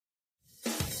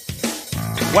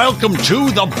Welcome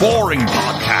to the Boring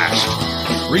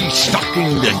Podcast,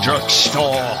 restocking the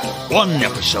drugstore one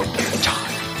episode at a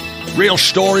time. Real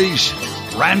stories,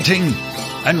 ranting,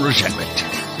 and resentment,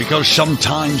 because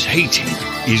sometimes hating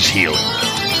is healing.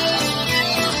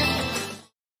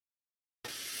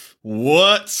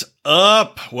 What's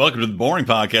up? Welcome to the Boring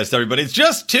Podcast, everybody. It's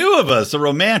just two of us, a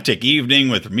romantic evening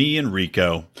with me and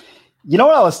Rico. You know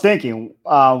what I was thinking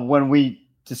when we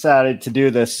decided to do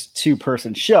this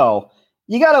two-person show?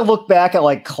 You got to look back at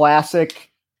like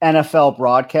classic NFL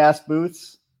broadcast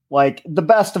booths. Like the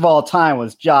best of all time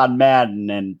was John Madden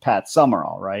and Pat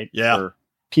Summerall, right? Yeah. For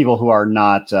people who are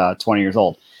not 20 years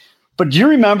old. But do you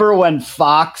remember when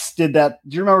Fox did that?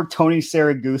 Do you remember Tony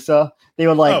Saragusa? They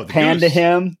would like pan to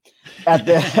him at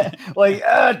the like,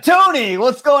 Tony,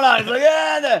 what's going on? He's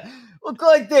like, look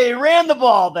like they ran the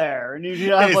ball there. And he's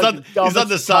on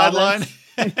the sideline.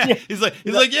 Yeah. He's like,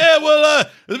 yeah, well,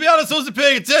 to be honest, I wasn't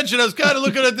paying attention. I was kind of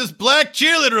looking at this black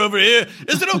cheerleader over here.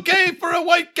 Is it okay for a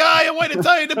white guy, a white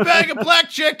Italian to bang a black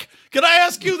chick? Can I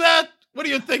ask you that? What do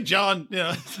you think, John?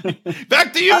 Yeah.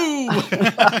 Back to you.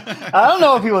 I don't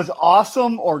know if he was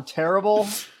awesome or terrible,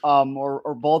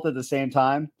 or both at the same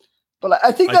time. But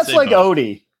I think that's like both.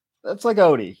 Odie. That's like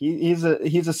Odie. He's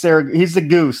the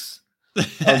goose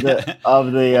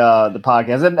of the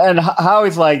podcast, and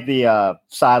Howie's like the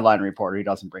sideline reporter. He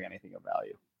doesn't bring anything of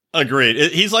value.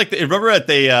 Agreed. He's like remember at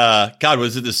the God,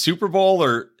 was it the Super Bowl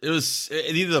or it was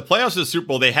either the playoffs or the Super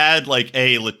Bowl? They had like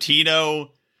a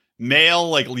Latino male,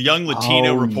 like young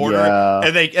Latino reporter, yeah.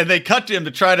 and they cut to him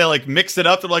to try to like mix it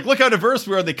up. They're like, look how diverse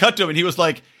we are. And they cut to him, and he was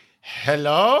like,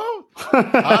 hello.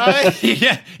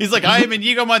 He's like, I am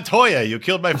Inigo Montoya. You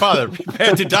killed my father.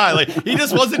 Prepare to die. Like he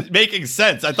just wasn't making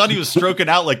sense. I thought he was stroking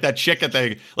out like that chick at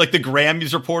the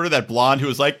Grammys reporter, that blonde who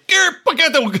was like,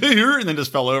 and then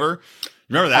just fell over.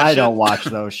 Remember that? I don't watch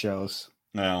those shows.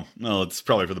 No, it's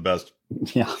probably for the best.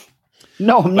 Yeah,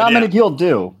 no, not many people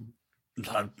do.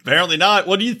 Apparently not.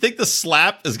 Well, do you think the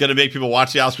slap is going to make people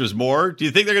watch the Oscars more? Do you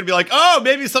think they're going to be like, oh,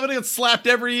 maybe somebody gets slapped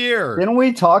every year? Didn't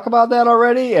we talk about that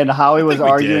already? And Howie was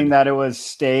arguing that it was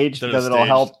staged because it'll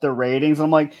help the ratings. I'm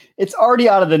like, it's already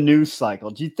out of the news cycle.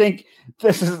 Do you think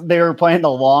they were playing the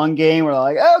long game where they're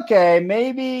like, okay,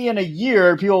 maybe in a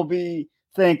year people will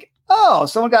think, oh,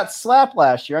 someone got slapped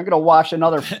last year. I'm going to watch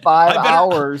another 5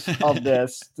 hours of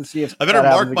this to see if I better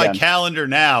mark my calendar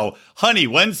now. Honey,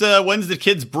 when's the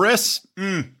kid's bris?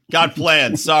 Got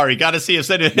plans. Sorry. Got to see if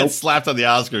somebody gets slapped on the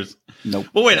Oscars. Nope.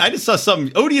 Well, wait, I just saw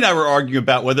something. Odie and I were arguing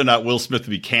about whether or not Will Smith would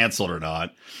be canceled or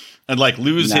not and like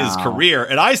lose his career.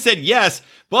 And I said yes,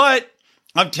 but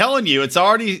I'm telling you, it's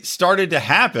already started to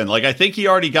happen. Like, I think he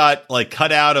already got like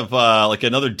cut out of like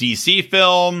another DC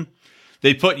film.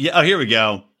 They put, here we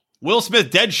go. Will Smith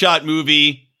Deadshot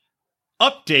movie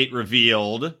update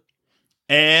revealed,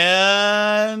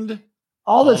 and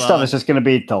all this stuff is just going to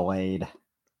be delayed.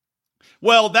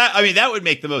 Well, that would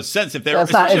make the most sense if they're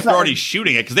already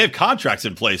shooting it because they have contracts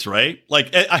in place, right? Like,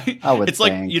 it's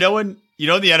like in the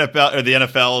NFL or the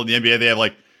NFL and the NBA, they have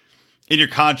like in your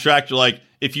contract, you're like,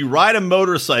 if you ride a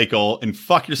motorcycle and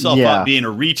fuck yourself up being a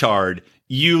retard,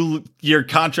 your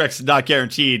contract's not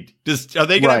guaranteed. Are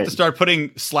they going to have to start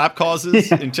putting slap causes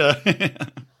into?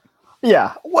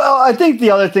 Yeah. Well, I think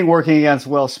the other thing working against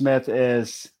Will Smith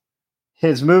is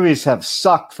his movies have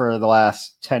sucked for the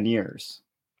last 10 years.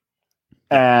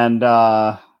 And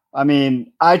I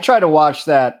tried to watch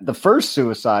the first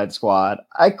Suicide Squad.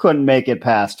 I couldn't make it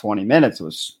past 20 minutes. It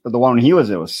was the one he was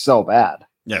in was so bad.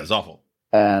 Yeah, it was awful.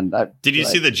 And did you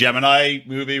see the Gemini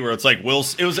movie where it's like it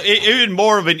was even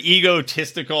more of an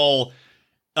egotistical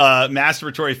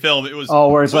masturbatory film. It was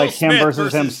where it's like him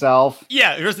versus himself.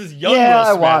 Yeah, versus young Will Smith.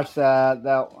 I watched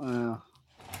that.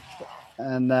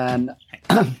 And then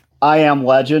I Am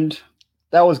Legend.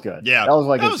 That was good. Yeah, that was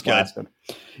like that was good.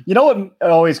 You know what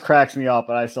always cracks me up,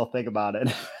 and I still think about it.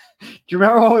 Do you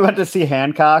remember when we went to see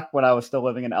Hancock when I was still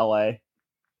living in LA?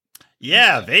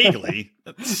 Yeah, vaguely.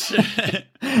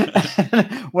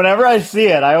 Whenever I see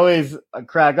it, I always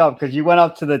crack up because you went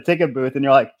up to the ticket booth and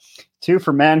you're like, 2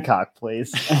 for Mancock,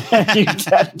 please. And you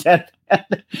and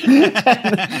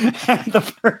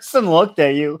the person looked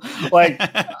at you like,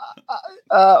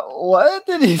 what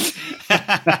did he say?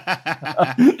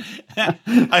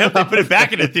 I hope they put it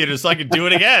back in the theater so I can do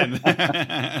it again.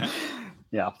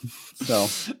 Yeah. So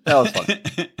that was fun.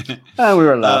 And we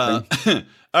were laughing.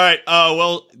 All right.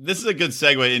 Well, this is a good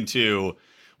segue into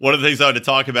one of the things I want to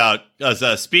talk about.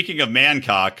 Speaking of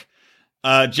Mancock,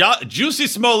 Juicy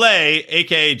Smollett,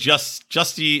 a.k.a.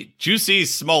 Juicy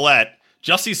Smollett,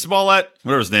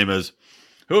 whatever his name is,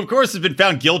 who, of course, has been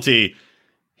found guilty.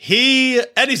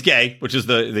 He's gay, which is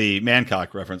the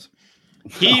Mancock reference.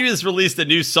 he has released a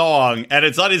new song, and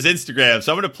it's on his Instagram,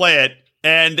 so I'm going to play it.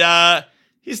 And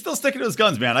he's still sticking to his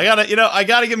guns, man. I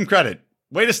gotta give him credit.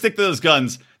 Way to stick to those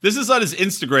guns. This is on his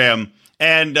Instagram,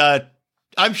 and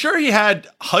I'm sure he had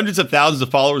hundreds of thousands of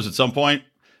followers at some point,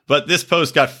 but this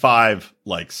post got 5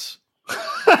 likes.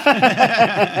 That's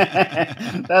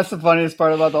the funniest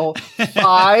part about the whole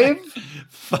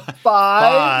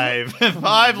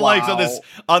 5 likes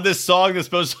on this song that's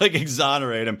supposed to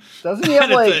exonerate him. Doesn't he have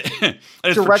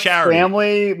direct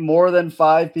family more than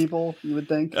 5 people? You would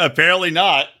think. Apparently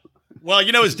not. Well,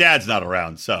 his dad's not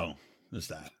around, so there's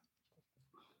that.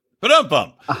 But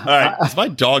All right, is my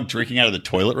dog drinking out of the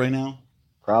toilet right now?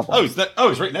 Probably. He's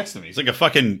right next to me. He's like a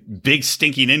fucking big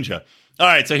stinky ninja. All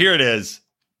right, so here it is.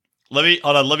 Let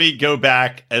me go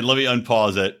back and let me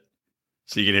unpause it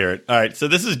so you can hear it. All right, so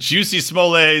this is Juicy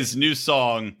Smollett's new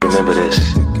song. Remember this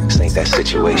ain't that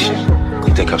situation.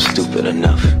 You think I'm stupid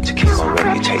enough to keep my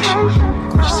reputation.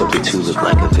 Just simply to live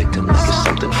like a victim, like it's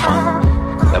something fun.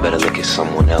 I better look at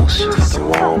someone else, you're the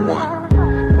wrong one.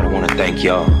 But I want to thank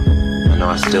y'all. I know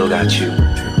I still got you.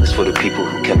 It's for the people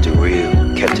who kept it real,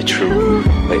 kept it true.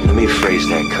 Wait, let me phrase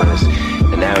that, cause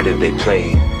the narrative they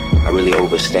played, I really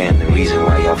overstand the reason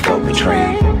why y'all felt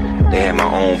betrayed. They had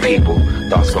my own people,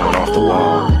 thoughts going off the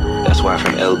wall. That's why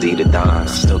from LD to Don, I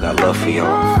still got love for y'all.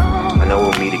 I know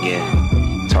we'll meet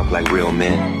again, talk like real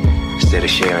men, instead of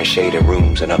sharing shade in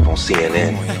rooms and up on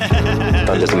CNN.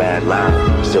 Thunder's mad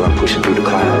loud, still I'm pushing through the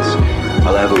clouds.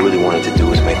 All I ever really wanted to do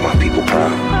was make my people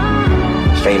proud.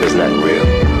 Fame is nothing real,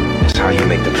 it's how you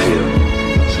make them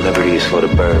feel. Celebrity is for the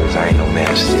birds, I ain't no man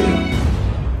of steel.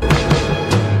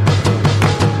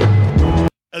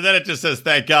 And then it just says,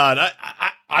 thank God.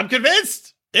 I'm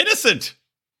convinced. Innocent.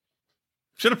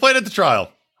 Should have played at the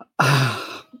trial.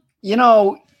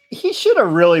 He should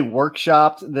have really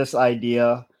workshopped this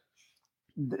idea.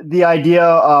 The idea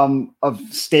of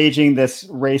staging this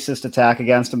racist attack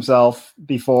against himself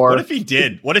before. What if he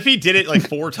did? What if he did it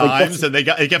 4 times and they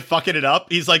kept fucking it up?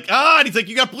 He's like, and he's like,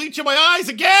 you got bleach in my eyes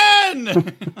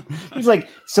again. He's like,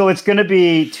 so it's going to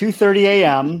be 2:30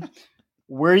 a.m.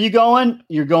 Where are you going?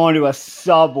 You're going to a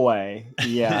Subway.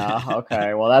 Yeah.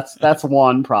 Okay. Well, that's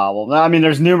one problem. I mean,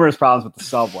 there's numerous problems with the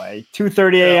Subway.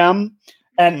 2:30 a.m.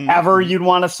 and ever you'd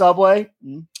want a Subway.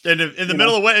 In the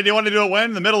middle of winter. Do you want to do it when?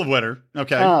 In the middle of winter.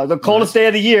 Okay. The coldest day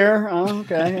of the year.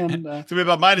 Okay. And it's going to be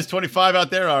about -25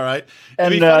 out there. All right.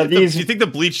 And do you think the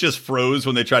bleach just froze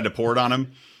when they tried to pour it on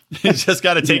him? You just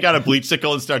got to take out a bleach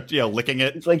sickle and start, licking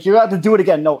it. It's like, you have to do it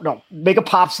again. No. Make a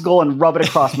popsicle and rub it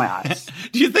across my eyes.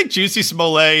 Do you think Juicy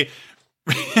Smollett,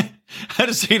 I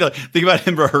just think about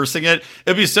him rehearsing it.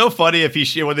 It'd be so funny if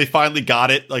when they finally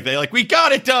got it, we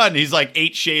got it done. He's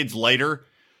 8 shades lighter.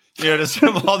 Just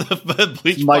from all the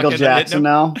bleach. Michael Jackson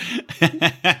now.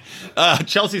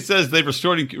 Chelsea says they're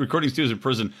recording studios in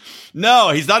prison.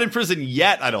 No, he's not in prison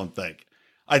yet, I don't think.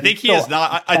 I think he is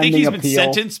not. I think he's been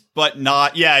sentenced, but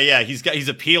not. Yeah. He's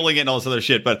appealing it and all this other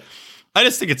shit. But I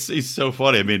just think he's so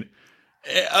funny. I mean,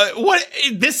 what?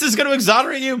 This is going to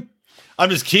exonerate you? I'm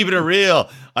just keeping it real.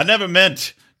 I never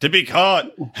meant to be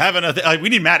caught having we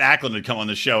need Matt Ackland to come on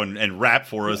the show and rap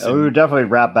for us. We would definitely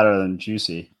rap better than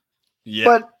Juicy. Yeah.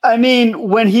 But I mean,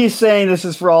 when he's saying this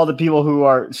is for all the people who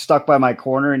are stuck by my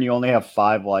corner and you only have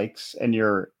 5 likes and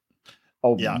you're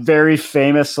a very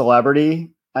famous celebrity,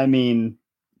 I mean,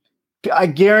 I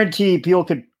guarantee people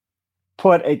could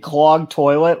put a clogged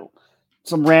toilet.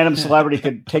 Some random celebrity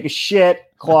could take a shit,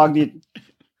 clog the.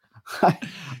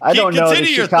 I don't know. The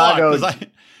Chicago. All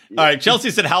right,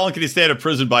 Chelsea said, "How long can he stay out of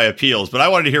prison by appeals?" But I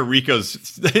wanted to hear Rico's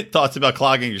thoughts about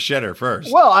clogging your shitter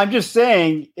first. Well, I'm just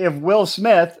saying, if Will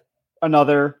Smith,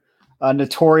 another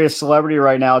notorious celebrity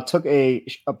right now, took a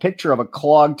picture of a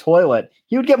clogged toilet,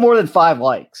 he would get more than 5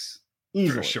 likes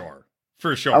easily.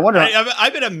 For sure. I wonder. I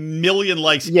bet 1 million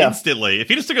likes instantly. If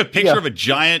he just took a picture of a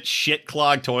giant shit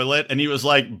clogged toilet and he was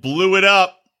blew it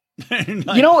up. I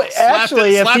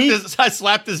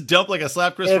slapped this dump like I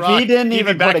slapped Chris Rock. If he didn't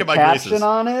even put a caption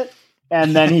on it,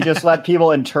 and then he just let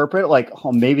people interpret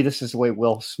maybe this is the way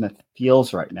Will Smith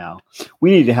feels right now.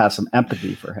 We need to have some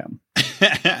empathy for him.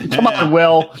 Come on,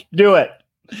 Will, do it.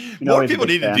 More people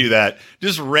need to do that.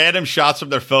 Just random shots from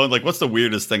their phone. What's the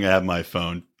weirdest thing I have on my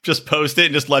phone? Just post it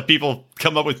and just let people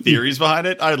come up with theories behind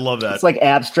it. I love that. It's like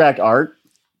abstract art.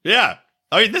 Yeah.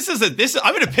 I mean,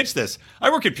 I'm going to pitch this. I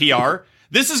work at PR.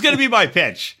 This is going to be my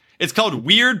pitch. It's called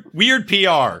Weird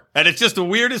PR. And it's just the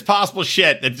weirdest possible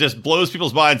shit that just blows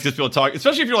people's minds because people talk,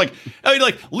 especially if you're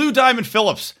like Lou Diamond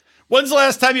Phillips. When's the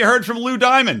last time you heard from Lou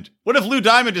Diamond? What if Lou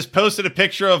Diamond just posted a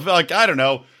picture of I don't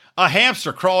know, a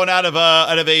hamster crawling out of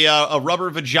a rubber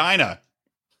vagina?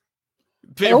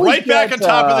 Right back on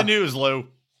top of the news, Lou.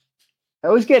 I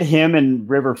always get him and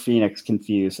River Phoenix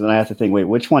confused, and then I have to think, wait,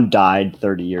 which one died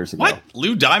 30 years ago? What?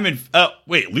 Lou Diamond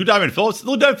Phillips? Lou Diamond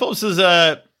Phillips is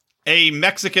a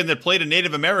Mexican that played a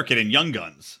Native American in Young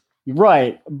Guns.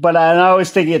 Right, but I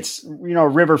always think it's,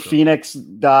 River Phoenix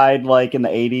died like in the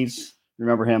 80s.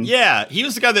 Remember him? Yeah, he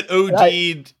was the guy that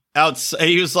OD'd outside.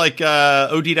 He was like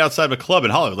OD'd outside of a club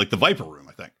in Hollywood, like the Viper Room,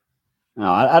 I think.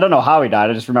 No, I don't know how he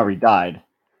died. I just remember he died.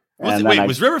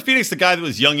 Was River Phoenix the guy that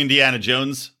was young Indiana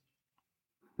Jones?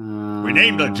 We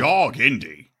named a dog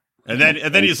Indy. And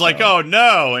then he's like, oh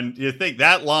no. And you think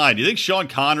that line, do you think Sean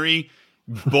Connery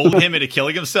bullied him into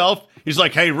killing himself? He's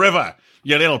like, hey, River,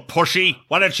 you little pushy.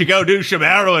 Why don't you go do some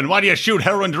heroin? Why do you shoot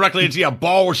heroin directly into your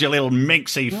balls, you little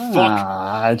minxy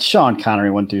fuck? Sean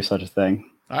Connery wouldn't do such a thing.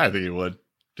 I think he would.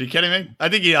 Are you kidding me? I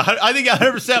think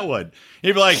 100% would.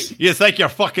 He'd be like, you think you're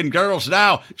fucking girls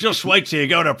now? Just wait till you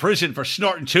go to prison for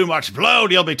snorting too much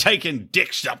blood. You'll be taking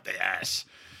dicks up the ass.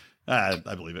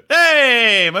 I believe it.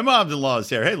 Hey, my mom-in-law is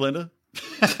here. Hey, Linda.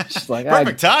 She's like,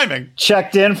 perfect timing.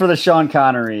 Checked in for the Sean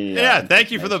Connery. Yeah, thank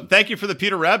you for the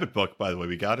Peter Rabbit book. By the way,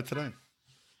 we got it today.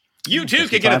 You too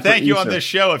can get a thank you on this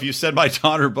show if you send my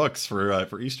daughter books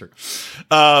for Easter.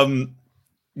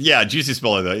 Yeah, Juicy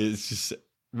Spiller though, it's just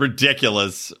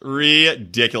ridiculous.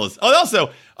 Oh,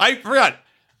 also, I forgot.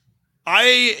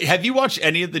 Have you watched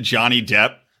any of the Johnny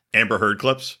Depp Amber Heard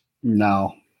clips?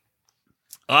 No.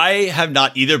 I have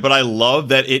not either, but I love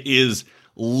that it is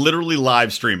literally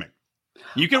live streaming.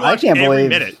 You can watch every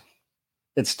minute.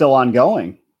 It's still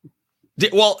ongoing.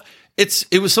 Well,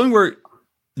 it was something where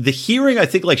the hearing, I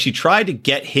think, like she tried to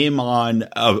get him on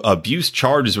abuse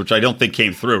charges, which I don't think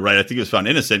came through, right? I think he was found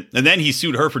innocent. And then he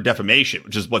sued her for defamation,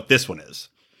 which is what this one is.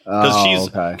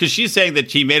 Because she's saying that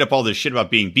he made up all this shit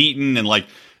about being beaten and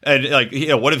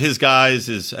one of his guys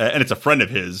is, and it's a friend of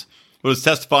his, was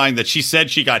testifying that she said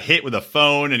she got hit with a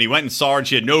phone and he went and saw her and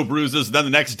she had no bruises. And then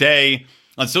the next day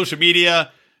on social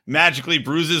media, magically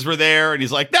bruises were there. And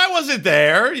he's like, that wasn't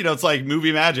there. It's like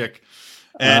movie magic.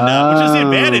 And which is the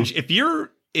advantage.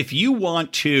 If you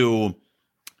want to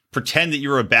pretend that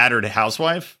you're a battered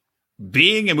housewife,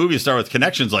 being a movie star with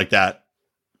connections like that,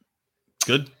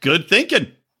 good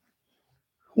thinking.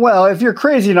 Well, if you're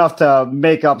crazy enough to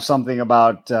make up something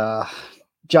about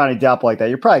Johnny Depp like that,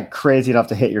 you're probably crazy enough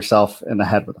to hit yourself in the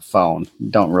head with a phone. You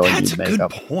don't really need to make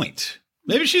up. That's a good point.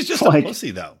 Maybe she's just a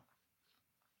pussy, though.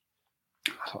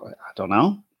 I don't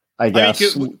know. I guess.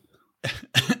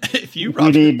 If you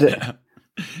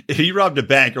robbed a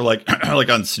bank or like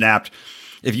on Snapped,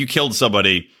 if you killed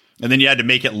somebody and then you had to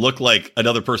make it look like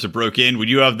another person broke in, would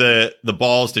you have the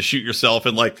balls to shoot yourself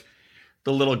in like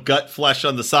the little gut flesh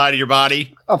on the side of your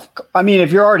body? I mean,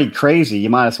 if you're already crazy, you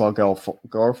might as well go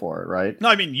for it, right? No,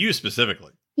 I mean you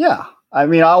specifically. Yeah, I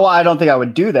mean, I don't think I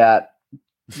would do that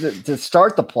to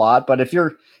start the plot. But if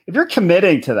you're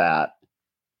committing to that,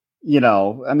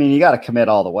 I mean, you got to commit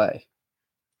all the way.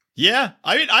 Yeah,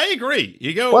 I mean, I agree.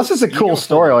 You go. Well, this is a cool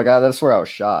story. Like that's where I was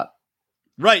shot.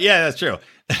 Right. Yeah, that's true.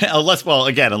 Unless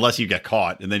you get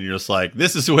caught, and then you're just like,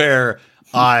 this is where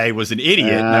I was an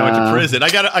idiot and I went to prison. I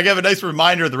got a nice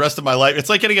reminder of the rest of my life. It's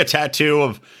like getting a tattoo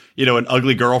of, an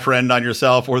ugly girlfriend on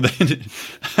yourself. Or then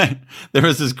there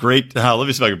was this great, let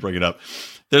me see if I can bring it up.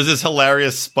 There's this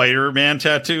hilarious Spider-Man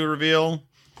tattoo reveal.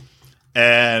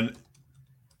 And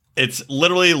it's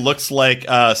literally looks like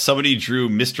somebody drew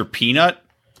Mr. Peanut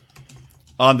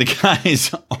on the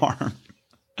guy's arm.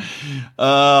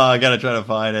 I got to try to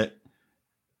find it.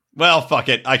 Well, fuck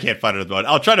it. I can't find it at the moment.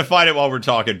 I'll try to find it while we're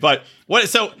talking. But what?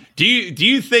 So, do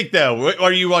you think though?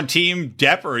 Are you on Team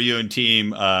Depp or are you on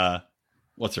Team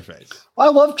what's her face? I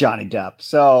love Johnny Depp,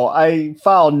 so I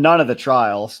followed none of the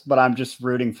trials, but I'm just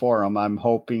rooting for him. I'm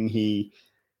hoping he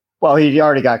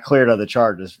already got cleared of the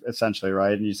charges, essentially,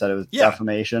 right? And you said it was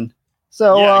defamation.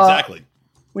 So yeah, exactly.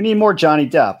 We need more Johnny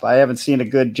Depp. I haven't seen a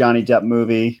good Johnny Depp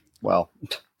movie. Well.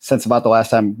 Since about the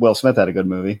last time Will Smith had a good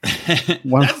movie.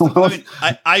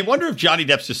 I wonder if Johnny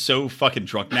Depp's just so fucking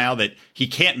drunk now that he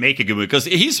can't make a good movie. Because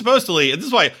he's supposedly, and this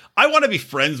is why I want to be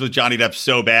friends with Johnny Depp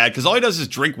so bad. Because all he does is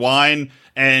drink wine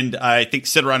and I think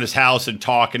sit around his house and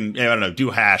talk and, I don't know, do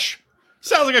hash.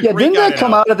 Sounds like a great guy. Didn't that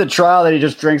come out at the trial that he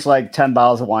just drinks like 10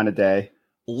 bottles of wine a day?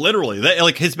 Literally.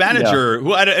 Like his manager,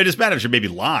 his manager may be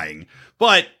lying,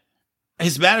 but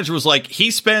his manager was like,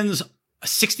 he spends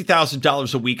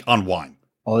 $60,000 a week on wine.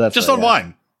 Oh, that's just on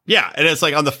wine. Yeah. And it's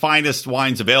like on the finest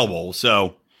wines available.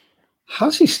 So how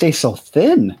does he stay so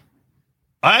thin?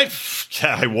 I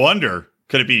wonder,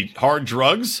 could it be hard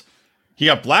drugs? He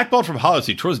got blackballed from Hollywood.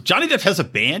 He tours. Johnny Depp has a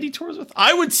band he tours with.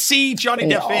 I would see Johnny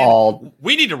Depp band.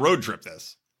 We need to road trip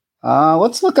this.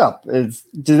 Let's look up.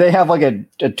 Do they have like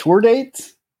a tour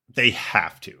date? They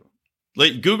have to.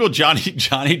 Like Google Johnny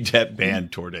Depp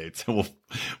band tour dates, and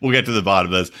we'll get to the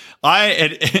bottom of this.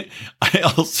 I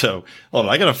also hold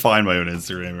on. I gotta find my own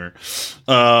Instagram here.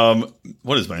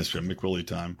 What is my Instagram? McWillie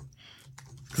time.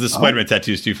 Because the Spider-Man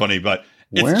tattoo is too funny, but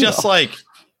it's just like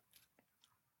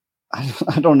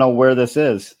I don't know where this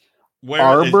is. Where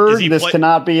Arborg? This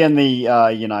cannot be in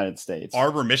the United States.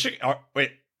 Arbor, Michigan.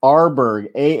 Wait,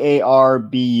 Arborg.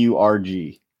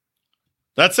 Aarburg.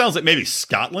 That sounds like maybe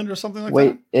Scotland or something like that.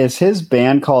 Wait, is his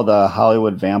band called the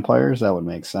Hollywood Vampires? That would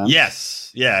make sense.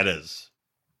 Yes. Yeah, it is.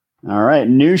 All right.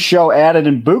 New show added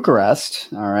in Bucharest.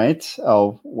 All right.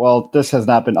 Oh, well, this has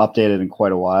not been updated in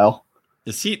quite a while.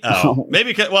 Is he? Oh,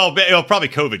 maybe. Well, probably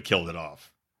COVID killed it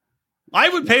off. I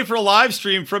would pay for a live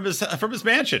stream from his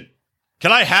mansion.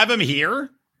 Can I have him here?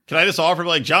 Can I just offer him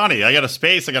like, Johnny, I got a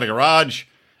space. I got a garage.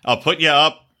 I'll put you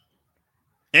up.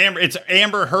 It's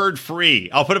Amber Heard free.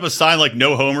 I'll put up a sign like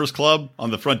No Homers Club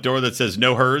on the front door that says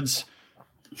No Herds.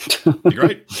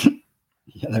 Right?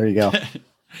 Yeah, there you go.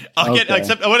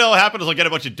 Except what'll happen is I'll get a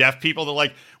bunch of deaf people. They're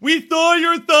like, we saw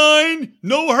your sign.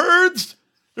 No herds.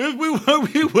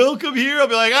 We welcome here. I'll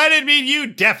be like, I didn't mean you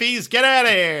deafies. Get out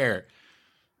of here.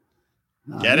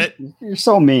 Get it? You're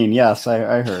so mean. Yes,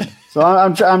 I heard. So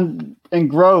I'm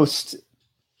engrossed.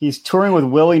 He's touring with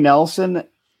Willie Nelson.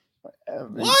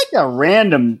 What? Yeah,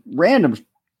 random.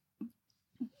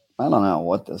 I don't know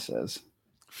what this is.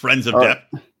 Friends of Depp.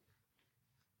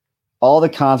 All the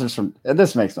concerts from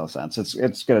this makes no sense.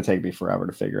 It's going to take me forever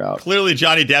to figure out. Clearly,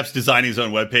 Johnny Depp's designing his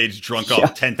own webpage, drunk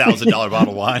off $10,000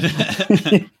 bottle of wine.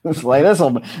 It's like this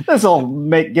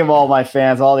will give all my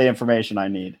fans all the information I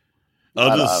need.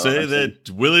 I'll just say that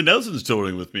Willie Nelson's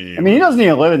touring with me. I mean, he doesn't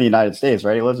even live in the United States,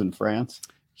 right? He lives in France.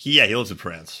 He lives in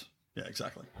France. Yeah,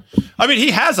 exactly. I mean,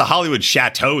 he has a Hollywood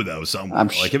chateau though somewhere.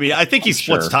 I think he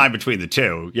splits time between the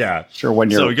two. Yeah, sure.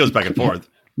 So he goes back and forth.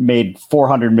 Made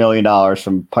 $400 million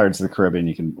from Pirates of the Caribbean.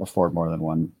 You can afford more than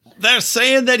one. They're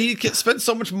saying that he spent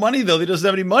so much money though. He doesn't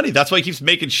have any money. That's why he keeps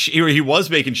making. He was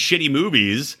making shitty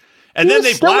movies, and then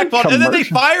they blackballed, and then they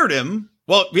fired him.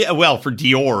 Well, for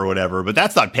Dior or whatever, but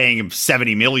that's not paying him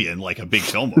 $70 million like a big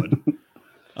film would.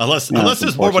 unless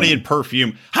there's more money in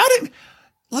perfume.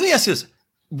 Let me ask you this.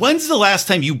 When's the last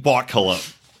time you bought cologne?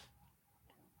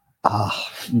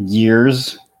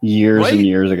 Years right? And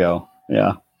years ago.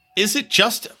 Yeah. Is it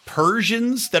just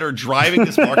Persians that are driving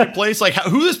this marketplace? Like,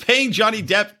 who is paying Johnny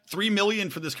Depp $3 million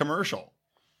for this commercial?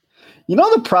 You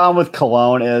know, the problem with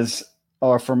cologne is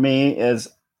I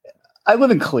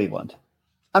live in Cleveland.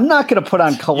 I'm not going to put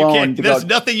on cologne. There's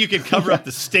nothing you can cover up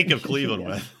the stink of Cleveland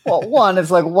with. Well, one,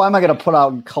 it's like, why am I going to put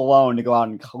out cologne to go out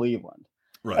in Cleveland?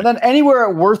 Right. And then anywhere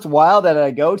worthwhile that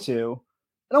I go to,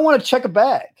 I don't want to check a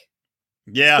bag.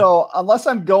 Yeah. So unless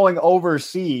I'm going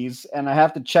overseas and I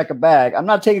have to check a bag, I'm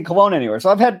not taking cologne anywhere.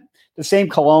 So I've had the same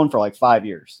cologne for like 5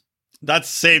 years. That's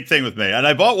the same thing with me. And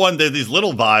I bought these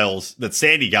little vials that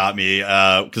Sandy got me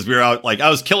because we were out, like, I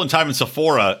was killing time in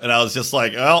Sephora and I was just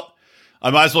like, well, I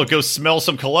might as well go smell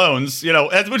some colognes,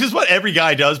 which is what every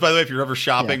guy does, by the way, if you're ever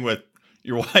shopping with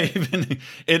your wife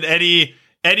in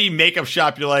any makeup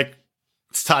shop, you're like,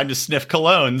 it's time to sniff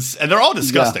colognes. And they're all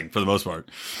disgusting for the most part.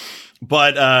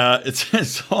 But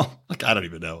it's all, like, I don't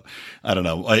even know. I don't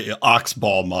know. Ox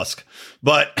ball musk.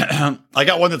 But I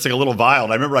got one that's like a little vial.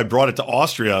 And I remember I brought it to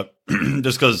Austria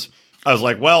just because I was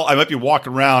like, well, I might be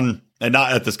walking around and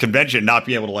not at this convention, not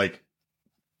be able to like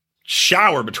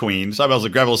shower between. So I was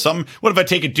like, grab a little something. What if I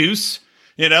take a deuce?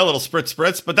 A little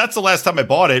spritz. But that's the last time I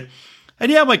bought it. And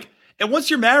yeah, I'm like, and once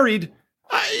you're married,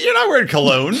 you're not wearing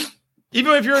cologne.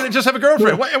 Even if you're just have a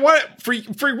girlfriend. What?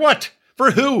 For what?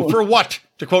 For who? For what?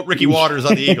 To quote Ricky Waters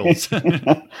on the Eagles.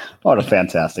 What a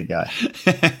fantastic guy.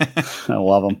 I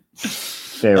love him.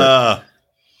 Favorite.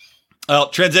 Well,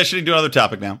 transitioning to another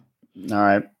topic now. All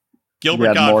right.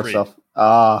 Gilbert Gottfried. More stuff.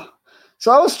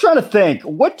 So I was trying to think,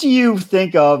 what do you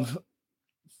think of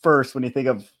first when you think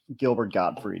of Gilbert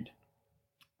Gottfried?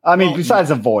 I mean, besides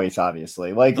the voice,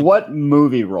 obviously. Like, what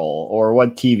movie role or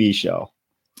what TV show?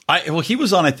 He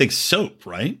was on, I think, Soap,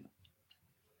 right?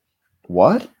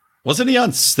 What? Wasn't he on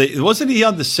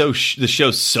the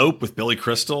show Soap with Billy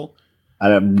Crystal?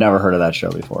 I've never heard of that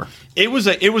show before. It was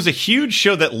a huge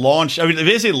show that launched. I mean, it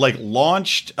basically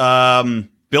launched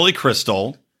Billy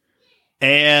Crystal,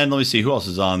 and let me see who else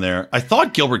is on there. I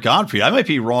thought Gilbert Gottfried. I might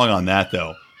be wrong on that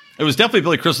though. It was definitely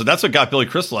Billy Crystal. That's what got Billy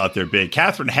Crystal out there big.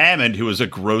 Catherine Hammond, who was a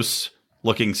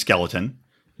gross-looking skeleton,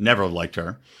 never liked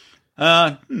her.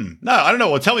 No, I don't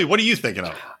know. Well, tell me, what are you thinking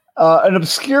of? An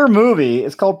obscure movie.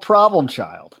 It's called Problem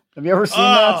Child. Have you ever seen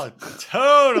that? Oh,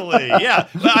 totally. Yeah.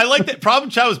 I like that. Problem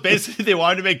Child was basically they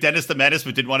wanted to make Dennis the Menace,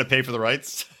 but didn't want to pay for the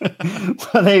rights.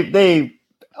 They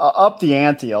upped the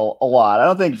ante a lot. I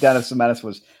don't think Dennis the Menace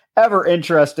was ever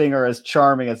interesting or as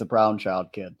charming as the Brown Child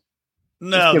kid.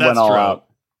 No, that's true. Out.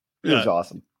 He was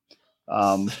awesome.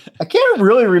 I can't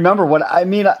really remember what I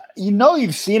mean.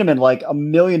 You've seen him in like a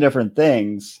million different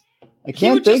things. I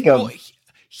can't think of.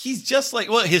 He's just like,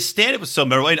 well, his stand-up was so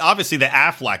memorable. And obviously the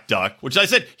Affleck duck, which I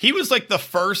said, he was like the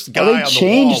first guy on the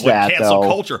wall with cancel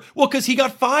culture. Well, because he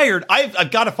got fired.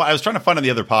 I've got to find, I was trying to find on the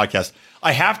other podcast.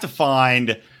 I have to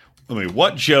find,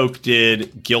 what joke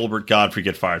did Gilbert Gottfried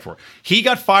get fired for? He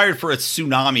got fired for a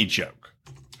tsunami joke.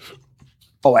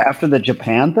 Oh, after the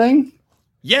Japan thing?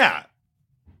 Yeah.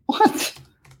 What?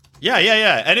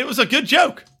 Yeah. And it was a good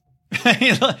joke.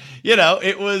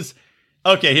 It was,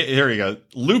 okay, here we go.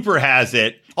 Looper has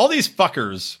it. All these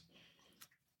fuckers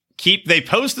they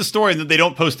post the story and then they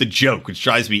don't post the joke, which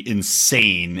drives me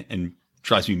insane and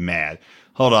drives me mad.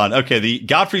 Hold on. Okay, the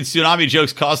Gottfried tsunami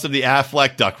jokes cost him the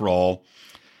Affleck duck roll.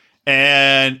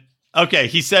 And, okay,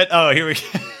 he said, here we go.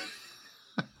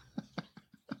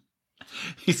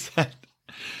 He said,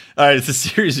 all right, it's a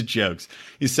series of jokes.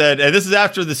 He said, and this is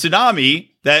after the tsunami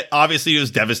that obviously was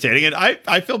devastating. And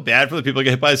I feel bad for the people who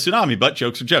get hit by a tsunami, but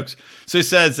jokes are jokes. So he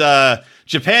says,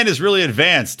 Japan is really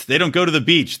advanced. They don't go to the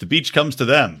beach. The beach comes to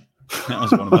them. That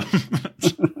was one of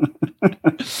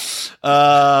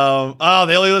them.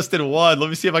 They only listed one. Let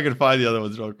me see if I can find the other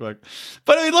ones real quick.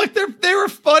 But I mean, look, they were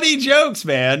funny jokes,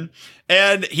 man.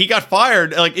 And he got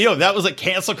fired. Like, that was like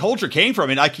cancel culture came from.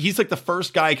 And he's like the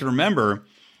first guy I can remember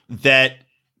that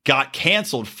got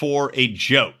canceled for a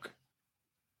joke.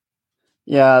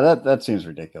 Yeah, that seems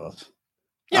ridiculous.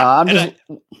 Yeah,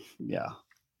 yeah.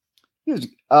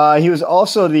 He was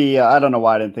also the I don't know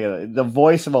why I didn't think of it. The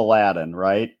voice of Aladdin,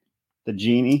 right? The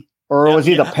genie, or was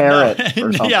he the parrot?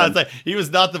 Or something? Yeah, it's like he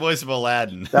was not the voice of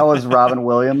Aladdin. That was Robin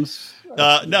Williams.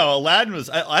 No, Aladdin was.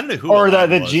 I don't know who. Or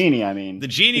the genie. I mean, the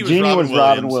genie was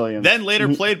Robin Williams. Then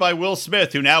later played by Will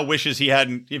Smith, who now wishes he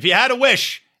hadn't. If he had a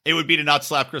wish, it would be to not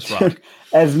slap Chris Rock.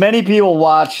 As many people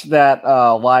watch that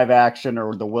live action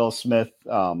or the Will Smith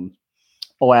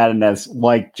Aladdin as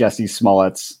like Jesse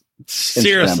Smollett's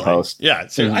Instagram post. Yeah,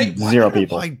 zero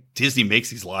people. Why Disney makes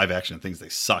these live action things? They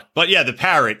suck. But yeah, the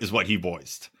parrot is what he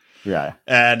voiced. Yeah,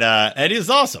 and he's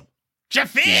awesome.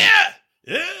 Jafar.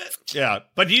 Yeah.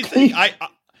 But do you think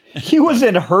he was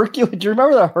in Hercules? Do you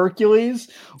remember the Hercules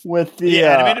with the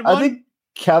animated one? I think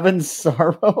Kevin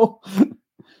Sorbo.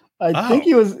 I think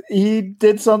he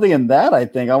did something in that, I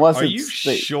think. Are you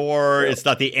sure it's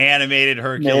not the animated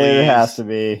Hercules? It has to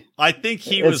be. I think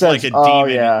he was like a demon.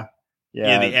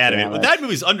 Yeah, the animated. But that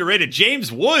movie's underrated.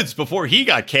 James Woods, before he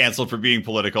got canceled for being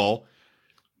political.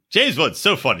 James Woods,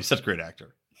 so funny. Such a great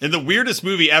actor. In the weirdest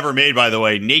movie ever made, by the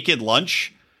way, Naked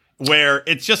Lunch, where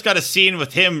it's just got a scene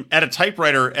with him at a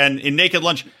typewriter, and in Naked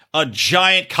Lunch, a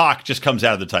giant cock just comes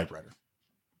out of the typewriter.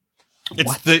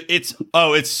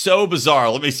 It's so bizarre.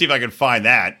 Let me see if I can find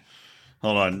that.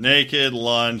 Hold on. Naked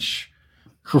Lunch.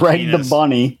 Greg penis. the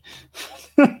Bunny.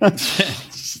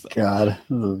 God,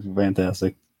 this is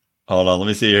fantastic. Hold on. Let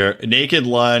me see here. Naked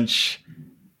Lunch.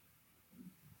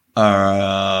 Come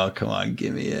on.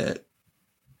 Give me it.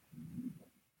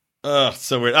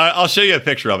 So weird. I'll show you a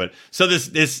picture of it. So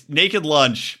this Naked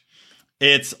Lunch,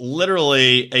 it's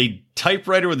literally a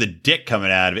typewriter with a dick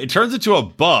coming out of it. It turns into a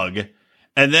bug.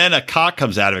 And then a cock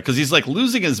comes out of it because he's like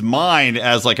losing his mind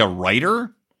as like a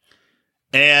writer.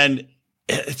 And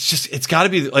it's got to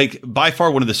be like by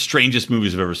far one of the strangest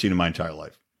movies I've ever seen in my entire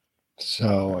life.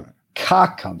 So a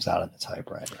cock comes out of the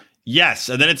typewriter. Yes.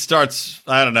 And then it starts,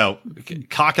 I don't know,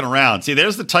 cocking around. See,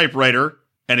 there's the typewriter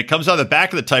and it comes out of the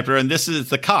back of the typewriter. And this is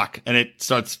the cock and it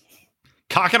starts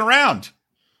cocking around.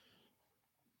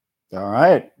 All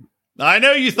right. I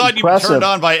know you thought you were turned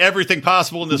on by everything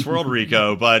possible in this world,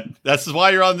 Rico, but this is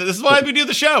why you're on. This is why we do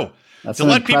the show. That's to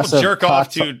let people jerk off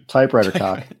to typewriter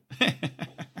cock.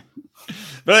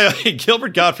 But anyway,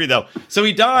 Gilbert Gottfried, though, so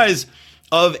he dies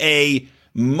of a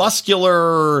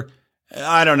muscular,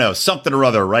 I don't know, something or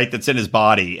other, right? That's in his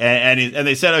body, and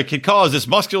they said it could cause this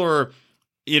muscular,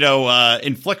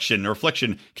 infliction or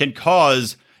affliction can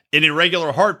cause an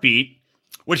irregular heartbeat,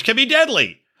 which can be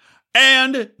deadly.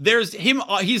 And there's him.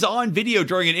 He's on video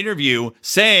during an interview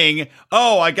saying,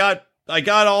 "Oh, I got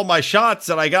all my shots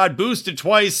and I got boosted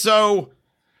twice. So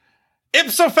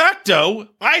ipso facto,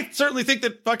 I certainly think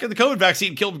that fucking the COVID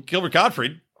vaccine killed Gilbert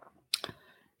Gottfried."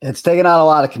 It's taken out a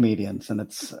lot of comedians, and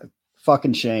it's a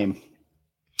fucking shame.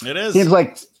 It is. Seems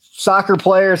like soccer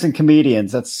players and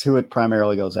comedians. That's who it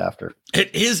primarily goes after.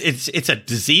 It is. It's a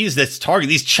disease that's targeted.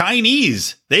 These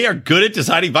Chinese, they are good at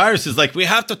designing viruses. Like, we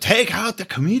have to take out the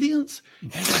comedians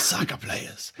and the soccer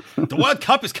players. The World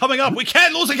Cup is coming up. We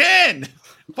can't lose again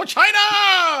for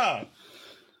China.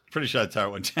 Pretty sure that's how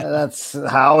it went down. That's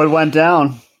how it went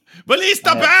down. Release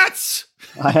the bats!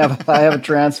 I have a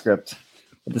transcript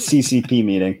of the CCP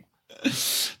meeting.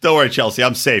 Don't worry, Chelsea.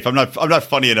 I'm safe. I'm not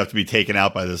funny enough to be taken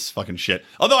out by this fucking shit.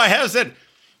 Although I have said,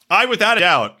 without a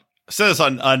doubt, said this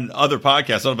on other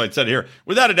podcasts. I don't know if I said it here.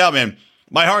 Without a doubt, man,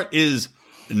 my heart is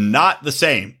not the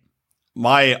same.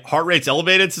 My heart rate's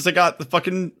elevated since I got the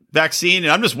fucking vaccine,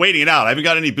 and I'm just waiting it out. I haven't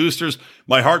got any boosters.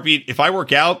 My heartbeat, if I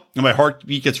work out and my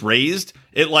heartbeat gets raised,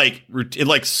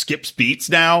 it skips beats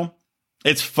now.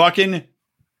 It's fucking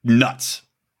nuts.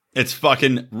 It's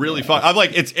fucking really fun. I'm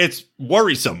like, it's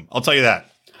worrisome. I'll tell you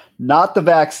that. Not the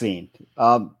vaccine.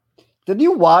 Did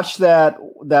you watch that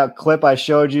clip I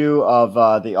showed you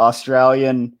of the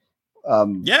Australian?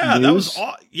 Yeah, news? That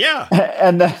was yeah.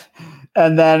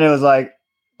 and then it was like,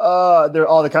 all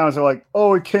the comments are like,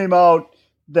 oh, it came out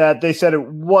that they said it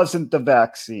wasn't the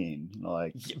vaccine.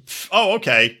 Like, oh,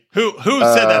 okay. Who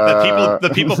said that? The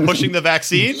people pushing the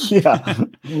vaccine? Yeah.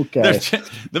 Okay. They're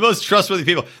the most trustworthy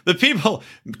people. The people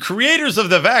creators of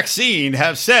the vaccine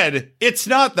have said it's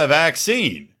not the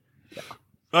vaccine. Yeah.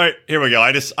 All right, here we go.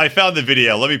 I found the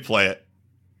video. Let me play it.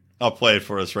 I'll play it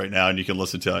for us right now, and you can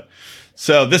listen to it.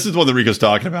 So this is what the Rico's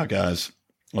talking about, guys.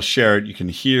 I'll share it. You can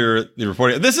hear the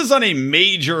reporting. This is on a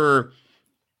major,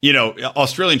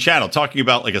 Australian channel talking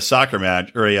about like a soccer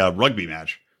match or a rugby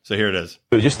match. So here it is.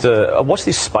 Just watch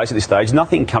this space at this stage.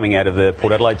 Nothing coming out of the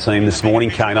Port Adelaide team this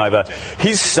morning. Kane over.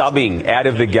 He's subbing out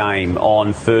of the game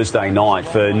on Thursday night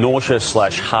for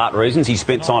nausea/heart reasons. He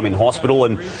spent time in hospital,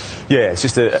 and yeah, it's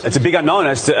a big unknown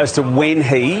as to when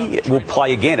he will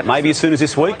play again. It may be as soon as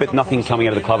this week, but nothing coming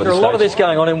out of the club at this stage. There's a lot of this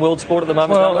going on in world sport at the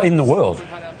moment. Well, in the world.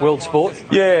 World sport?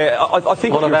 Yeah, I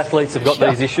think a lot of athletes have got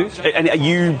these issues. And are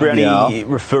you, Brownie,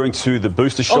 referring to the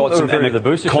booster shots and the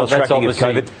booster shots? That's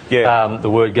obviously the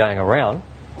word going around.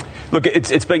 Look,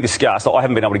 it's being discussed. I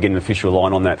haven't been able to get an official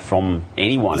line on that from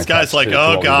anyone. This guy's like,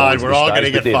 oh God, we're all going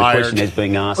to get fired. The question is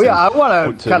being asked. Well, yeah, I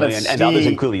want to kind of see. And others,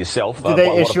 including yourself. Did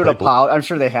they issue an apology? I'm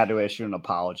sure they had to issue an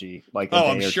apology.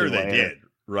 I'm sure they did.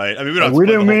 Right? I mean, we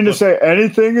didn't mean to say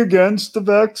anything against the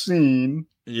vaccine.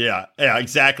 Yeah,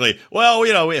 exactly. Well, we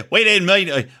didn't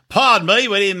mean, pardon me,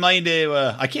 we didn't mean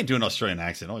to, I can't do an Australian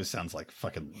accent. It always sounds like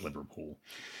fucking Liverpool.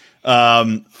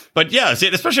 But yeah,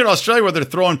 especially in Australia where they're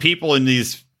throwing people in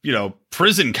these,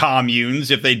 prison communes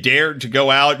if they dare to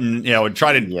go out and, and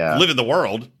try to live in the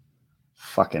world.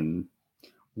 Fucking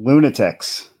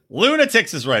lunatics.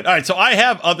 Lunatics is right. All right, so I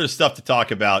have other stuff to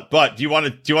talk about, but do you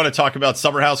want to talk about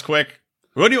Summer House quick?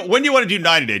 When do you want to do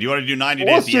 90 Day? Do you want to do 90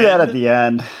 Day? Let's do that at the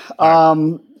end.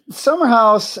 Summer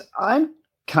House, I'm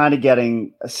kind of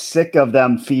getting sick of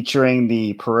them featuring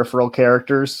the peripheral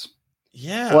characters.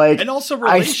 Yeah, and also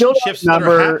relationships that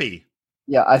are happy.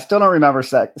 Yeah, I still don't remember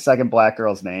second black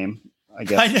girl's name. I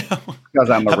guess I know because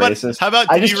I'm a racist. How about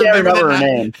I just can't remember her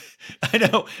name? I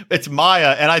know it's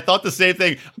Maya, and I thought the same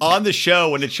thing on the show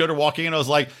when it showed her walking in. I was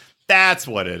like, "That's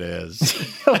what it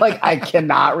is." I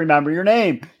cannot remember your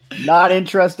name. Not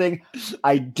interesting.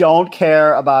 I don't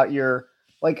care about your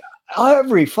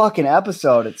every fucking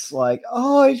episode. It's like,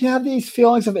 oh, you have these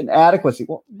feelings of inadequacy.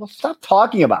 Well, stop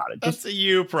talking about it. That's a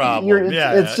you problem.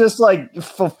 It's just like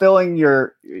fulfilling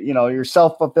your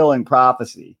self-fulfilling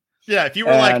prophecy. Yeah, if you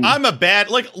were like, I'm a bad,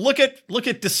 look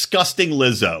at disgusting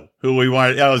Lizzo, who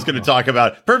I was going to talk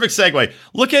about. Perfect segue.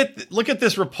 Look at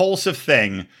this repulsive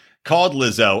thing called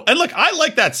Lizzo. And look, I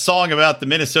like that song about the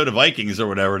Minnesota Vikings or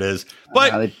whatever it is,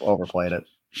 but they overplayed it.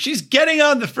 She's getting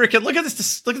on the freaking, look at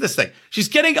this thing. She's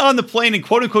getting on the plane in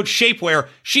quote unquote shapewear.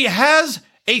 She has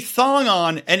a thong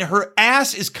on and her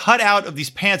ass is cut out of these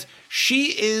pants.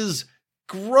 She is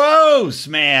gross,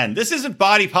 man. This isn't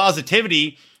body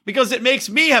positivity because it makes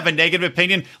me have a negative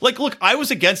opinion. Look, I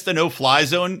was against the no-fly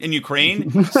zone in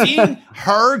Ukraine. Seeing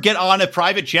her get on a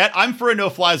private jet, I'm for a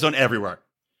no-fly zone everywhere.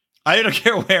 I don't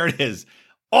care where it is.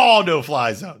 All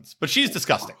no-fly zones. But she's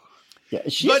disgusting. Yeah,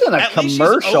 she's in a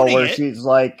commercial where she's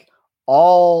like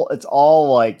it's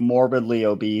all like morbidly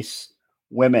obese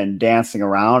women dancing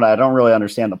around. I don't really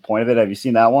understand the point of it. Have you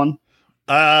seen that one?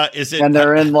 Is it? And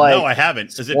they're in no, I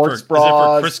haven't. Is it for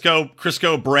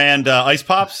Crisco brand ice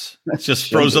pops? It's just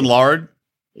frozen lard.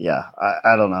 Yeah,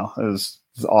 I don't know. It was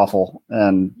awful.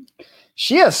 And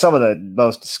she has some of the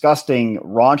most disgusting,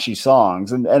 raunchy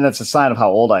songs, and it's a sign of how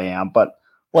old I am. But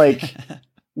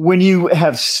when you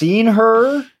have seen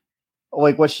her,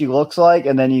 what she looks like,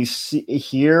 and then you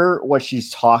hear what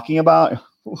she's talking about.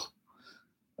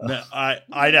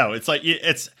 I know. It's like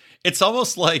it's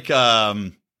almost like I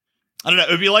don't know.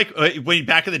 It would be like when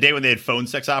back in the day when they had phone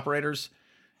sex operators,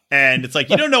 And it's like,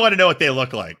 you don't want to know what they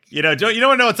look like. You don't want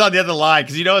to know what's on the other line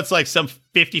because it's like some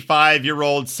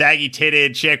 55-year-old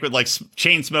saggy-titted chick with like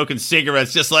chain smoking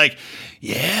cigarettes, just like,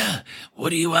 yeah,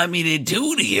 what do you want me to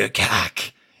do to your cock?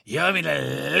 You want me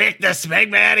to lick the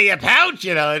smegma out of your pouch?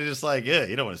 And just like, yeah,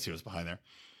 you don't want to see what's behind there.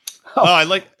 I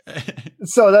like.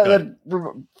 So that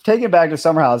taking it back to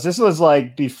Summer House, this was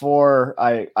like before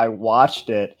I watched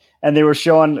it, and they were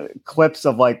showing clips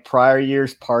of like prior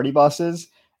years party buses.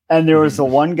 And there was the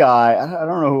one guy, I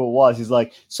don't know who it was. He's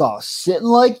like, so I was sitting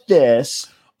like this.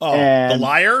 Oh, and the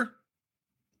liar?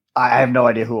 I have no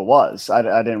idea who it was. I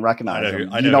didn't recognize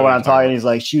him. You know what I'm talking about? He's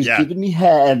like, she was giving me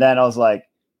head. And then I was like,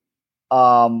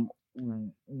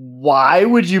 why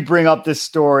would you bring up this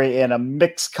story in a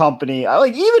mixed company?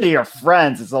 Even to your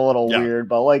friends, it's a little weird.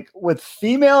 But like with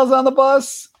females on the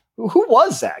bus, who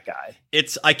was that guy?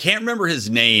 I can't remember his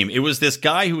name. It was this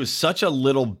guy who was such a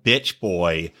little bitch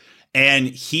boy. And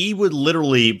he would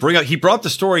literally he brought up the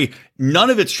story. None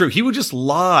of it's true. He would just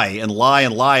lie and lie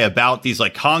and lie about these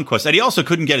like conquests. And he also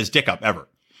couldn't get his dick up ever.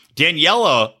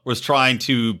 Daniela was trying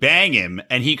to bang him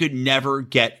and he could never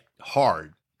get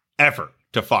hard ever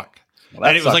to fuck. Well,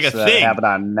 and it was like a thing. Happened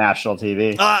on national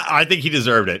TV. I think he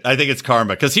deserved it. I think it's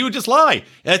karma because he would just lie.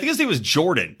 And I think his name was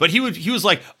Jordan, but he was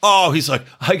like, he's like,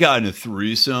 I got in a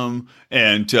threesome,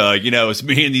 and it's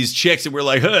me and these chicks, and we're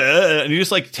like, and he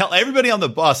just like tell everybody on the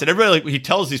bus, and everybody like he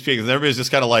tells these people, and everybody's just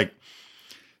kind of like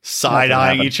side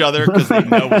eyeing each other because they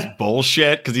know it's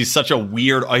bullshit because he's such a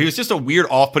weird. He was just a weird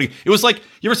off-putting. It was like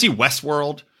you ever see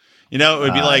Westworld? It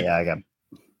would be like, I got.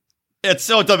 It's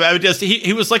so dumb. I would just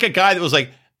he was like a guy that was like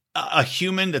a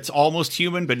human that's almost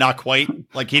human, but not quite.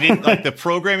 Like he didn't like the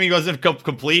programming wasn't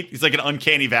complete. He's like an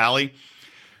uncanny valley.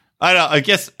 I don't know. I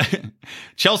guess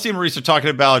Chelsea and Maurice are talking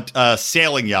about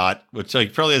sailing yacht, which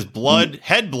like probably has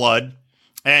head blood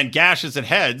and gashes and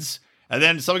heads. And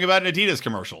then something about an Adidas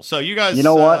commercial. So you guys, you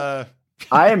know what?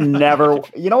 I am never,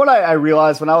 you know what I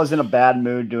realized when I was in a bad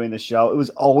mood doing the show, it was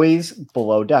always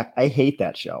Below Deck. I hate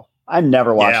that show. I'm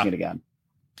never watching it again.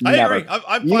 Never.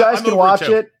 I agree. You guys can watch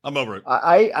it. I'm over it.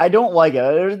 I don't like it.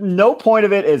 There's no point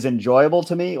of it is enjoyable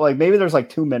to me. Like maybe there's like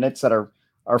 2 minutes that are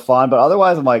fun, but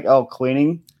otherwise I'm like,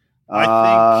 cleaning.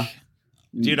 I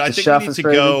think we need to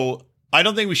go. I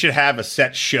don't think we should have a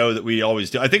set show that we always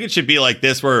do. I think it should be like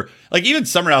this, where like even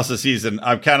Summer House this season,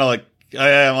 I'm kind of like,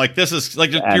 I'm like, this is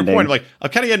like your point. I'm like, I'm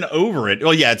kind of getting over it.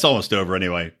 Well, yeah, it's almost over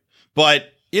anyway.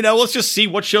 But let's just see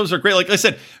what shows are great. Like I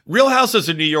said, Real Housewives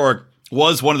of New York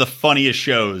was one of the funniest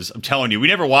shows. I'm telling you, we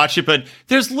never watched it, but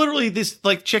there's literally this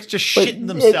like chicks just shitting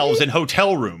themselves in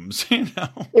hotel rooms.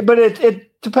 But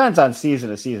it depends on season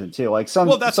to season too. Like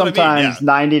sometimes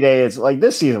 90 days. Like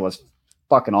this season was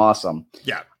fucking awesome.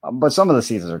 Yeah, but some of the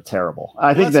seasons are terrible.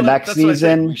 I think the next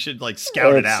season we should like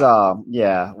scout it out.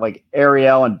 Like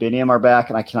Ariel and Biniam are back,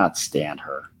 and I cannot stand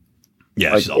her.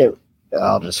 Yeah,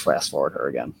 I'll just fast forward her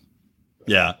again.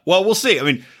 Yeah. Well, we'll see. I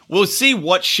mean, we'll see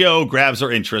what show grabs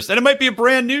our interest. And it might be a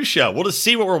brand new show. We'll just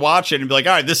see what we're watching and be like,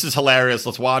 all right, this is hilarious.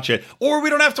 Let's watch it. Or we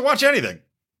don't have to watch anything.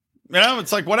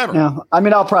 It's like whatever. Yeah. I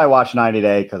mean, I'll probably watch 90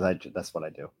 Day because that's what I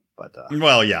do. But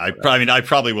well, yeah, I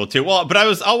probably will too. Well, but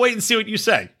I'll wait and see what you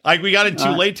say. We got in too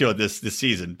late to it this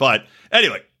season. But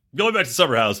anyway, going back to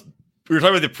Summer House, we were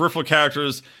talking about the peripheral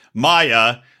characters,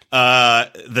 Maya,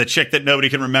 the chick that nobody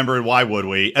can remember, and why would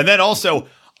we? And then also,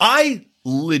 I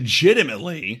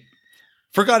legitimately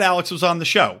forgot Alex was on the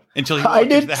show until he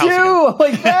walked into the house. I did too.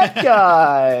 Like that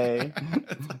guy.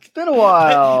 It's been a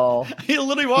while. He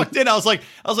literally walked in. I was like,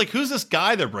 who's this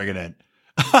guy they're bringing in?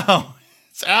 Oh,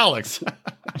 it's Alex.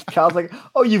 I was like,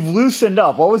 oh, you've loosened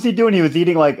up. What was he doing? He was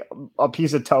eating like a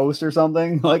piece of toast or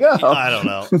something. Like, I don't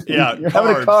know. Yeah, you're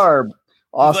having a carb.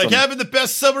 Awesome. He's like, having the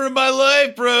best summer of my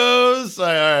life, bros. All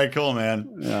right, cool,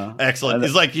 man. Yeah. Excellent.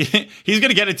 He's like, he's going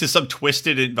to get into some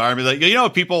twisted environment.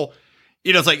 Like, people,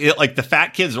 it's like the fat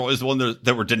kids are always the one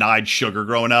that were denied sugar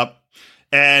growing up.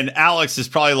 And Alex is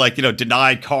probably like,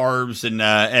 denied carbs and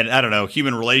I don't know,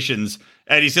 human relations.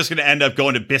 And he's just going to end up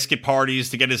going to biscuit parties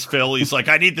to get his fill. He's like,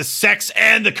 I need the sex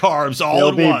and the carbs all at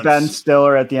once. He'll be Ben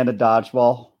Stiller at the end of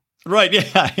Dodgeball. Right.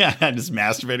 Yeah. And just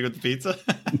masturbating with the pizza.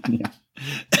 Yeah.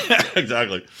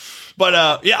 Exactly. But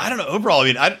I don't know. Overall,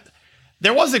 I mean,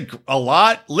 there wasn't a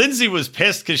lot. Lindsay was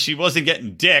pissed because she wasn't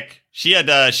getting dick. She had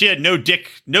no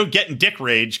getting dick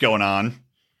rage going on.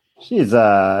 She's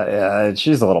a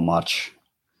little much.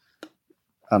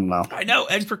 I don't know. I know.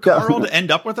 And for Carl to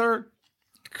end up with her,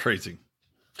 crazy.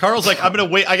 Carl's like, I'm gonna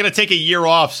wait. I gotta take a year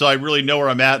off so I really know where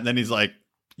I'm at. And then he's like,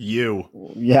 you.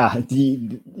 Yeah.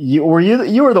 You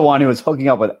were the one who was hooking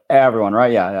up with everyone,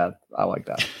 right? Yeah. I like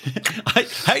that.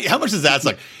 How much does that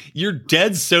suck? You're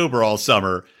dead sober all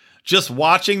summer. just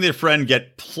watching their friend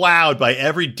get plowed by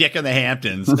every dick in the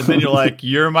Hamptons. And then you're like,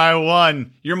 you're my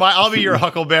one. I'll be your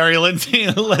Huckleberry, Lindsay.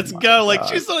 Let's go. Like,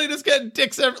 she's suddenly just getting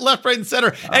dicks left, right, and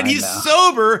center. And he's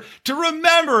sober to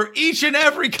remember each and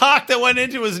every cock that went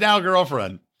into his now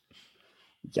girlfriend.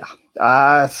 Yeah.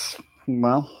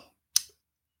 Well,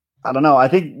 I don't know. I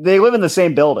think they live in the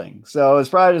same building. So it's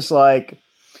probably just like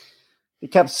they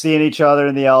kept seeing each other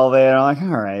in the elevator. I'm like,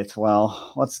 all right,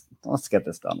 well, let's get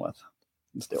this done with.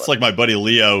 It's like my buddy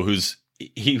Leo, I was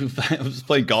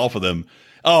playing golf with him.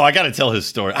 Oh, I got to tell his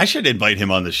story. I should invite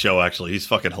him on the show, actually. He's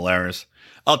fucking hilarious.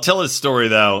 I'll tell his story,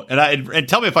 though. And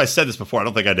tell me if I said this before. I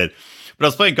don't think I did. But I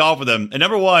was playing golf with him. And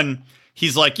number one,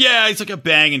 he's like, he's like a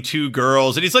banging 2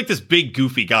 girls. And he's like this big,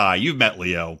 goofy guy. You've met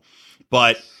Leo.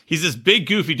 But he's this big,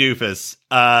 goofy doofus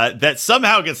that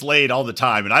somehow gets laid all the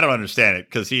time. And I don't understand it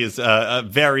because he is a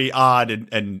very odd.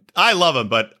 And I love him,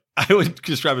 but I would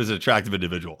describe him as an attractive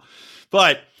individual.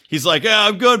 But he's like,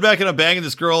 I'm going back and I'm banging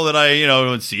this girl that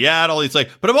in Seattle. He's like,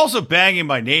 but I'm also banging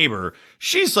my neighbor.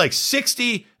 She's like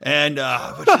 60 and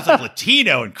but she's like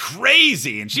Latino and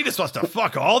crazy. And she just wants to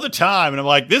fuck all the time. And I'm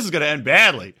like, this is going to end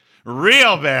badly,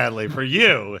 real badly for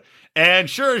you. And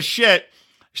sure as shit,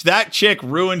 that chick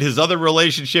ruined his other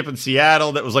relationship in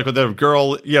Seattle that was like with a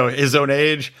girl, his own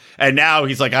age. And now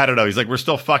he's like, I don't know. He's like, we're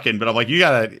still fucking. But I'm like, you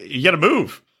gotta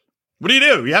move. What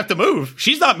do? You have to move.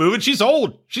 She's not moving. She's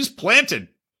old. She's planted.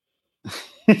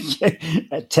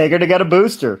 Take her to get a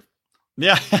booster.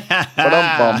 Yeah.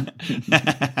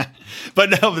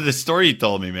 But the story he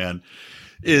told me, man,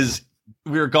 is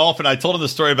we were golfing. I told him the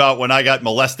story about when I got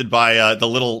molested by the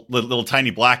little tiny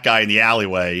black guy in the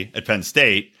alleyway at Penn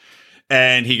State.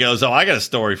 And he goes, I got a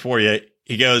story for you.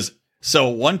 He goes, so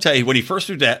one time when he first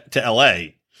moved to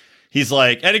LA, he's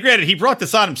like, and granted, he brought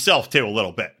this on himself too, a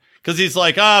little bit. Cause he's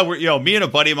like, we're, me and a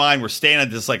buddy of mine, we're staying at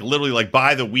this like literally like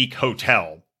by the week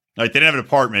hotel. Like they didn't have an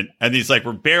apartment. And he's like,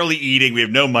 we're barely eating. We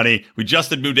have no money. We just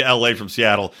had moved to LA from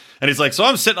Seattle. And he's like, so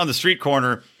I'm sitting on the street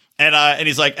corner and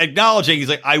he's like acknowledging, he's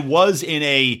like, I was in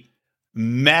a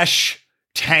mesh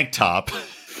tank top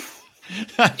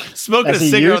smoking a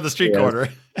cigarette on the street corner.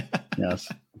 Yes.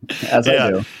 As I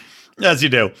do. As you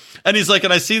do. And he's like,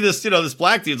 and I see this, this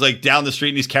black dude's like down the street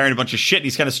and he's carrying a bunch of shit and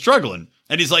he's kind of struggling.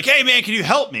 And he's like, hey man, can you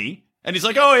help me? And he's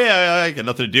like, oh yeah, I got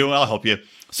nothing to do. I'll help you.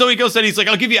 So he goes and he's like,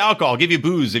 I'll give you alcohol. I'll give you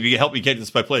booze if you help me get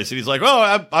to my place. And he's like,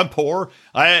 oh, I'm poor.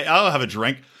 I'll have a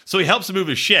drink. So he helps him move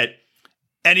his shit.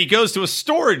 And he goes to a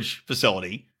storage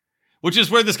facility, which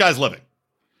is where this guy's living.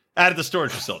 At the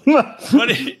storage facility.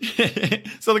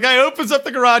 So the guy opens up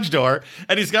the garage door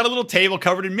and he's got a little table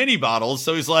covered in mini bottles.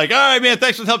 So he's like, all right, man,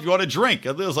 thanks for the help. You want a drink?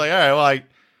 And Leo's like, all right, well,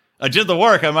 I did the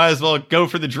work. I might as well go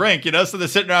for the drink, So they're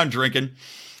sitting around drinking.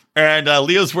 And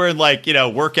Leo's wearing like,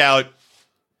 workout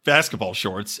basketball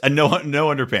shorts and no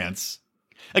underpants.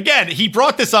 Again, he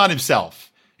brought this on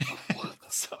himself.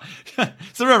 So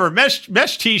remember,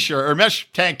 mesh t-shirt or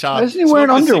mesh tank top. Why is he wearing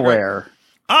underwear?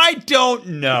 I don't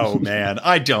know, man.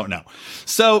 I don't know.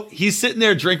 So he's sitting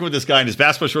there drinking with this guy in his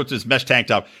basketball shorts and his mesh tank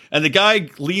top. And the guy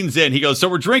leans in. He goes, so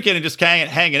we're drinking and just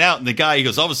hanging out. And he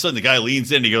goes, all of a sudden the guy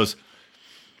leans in and he goes,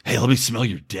 hey, let me smell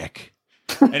your dick.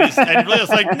 And Leo's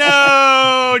like,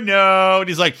 no. And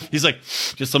he's like,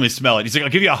 just let me smell it. He's like, I'll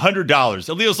give you $100.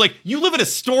 And Leo's like, you live in a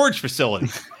storage facility.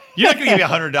 You're not going to give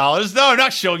me $100. No, I'm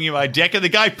not showing you my dick. And the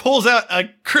guy pulls out a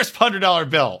crisp $100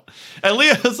 bill. And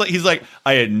Leo's like, he's like,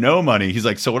 I had no money. He's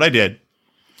like, so what I did,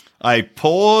 I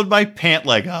pulled my pant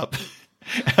leg up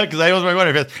because I was wearing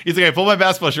underpants. He's like, I pulled my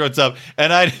basketball shorts up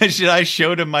and I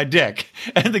showed him my dick.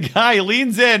 And the guy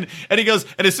leans in and he goes,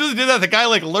 and as soon as he did that, the guy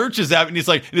like lurches at me and he's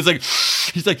like,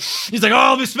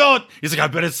 oh, let me smell it. He's like, I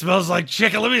bet it smells like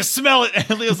chicken. Let me smell it.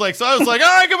 And Leo's like, so I was like, all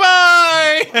right,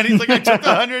 goodbye. And he's like, I took the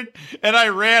 100 and I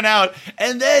ran out.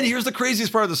 And then here's the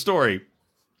craziest part of the story.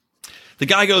 The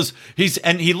guy goes,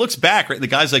 he looks back, right? And the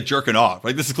guy's like jerking off.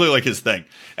 Like, this is clearly like his thing.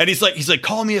 And he's like,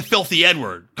 call me a filthy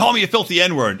N-word. Call me a filthy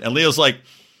N-word. And Leo's like,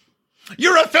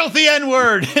 you're a filthy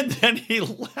N-word. And then he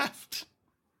left.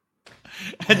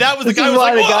 And that was the guy who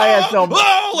was like,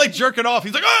 whoa, like jerking off.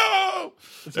 He's like, oh.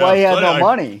 That's why he had no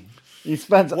money. He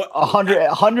spends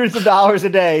hundreds of dollars a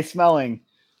day smelling.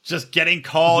 Just getting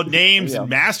called names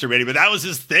and masturbating. But that was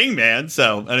his thing, man.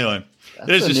 So anyway,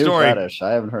 there's your story. Fetish.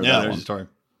 I haven't heard that one. There's a story.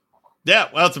 Yeah,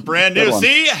 well, it's a brand new.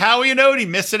 See, how you know he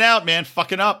missing out, man.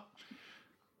 Fucking up.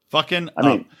 I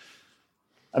mean,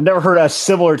 I've never heard a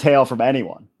similar tale from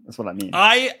anyone. That's what I mean.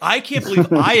 I can't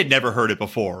believe I had never heard it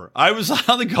before. I was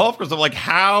on the golf course. I'm like,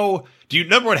 how do you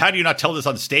not tell this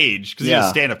on stage? Because it's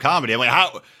stand-up comedy. I'm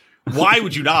like, why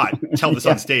would you not tell this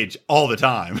on stage all the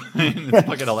time? It's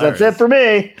fucking hilarious. That's it for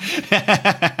me.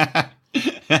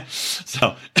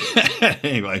 So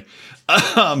anyway,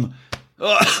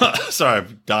 Sorry,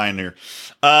 I'm dying here.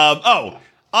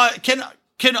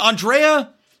 Can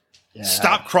Andrea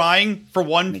stop crying for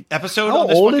one episode on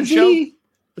this fucking show?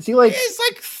 Is he like? He's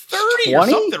like 30 or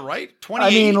something, right? 28. I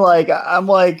mean, I'm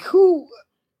like,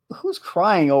 who's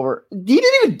crying over? He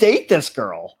didn't even date this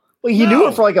girl. Like, he knew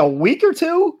her for like a week or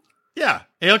two. Yeah,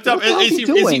 he hooked up.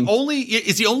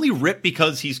 Is he only ripped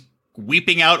because he's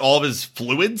weeping out all of his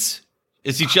fluids?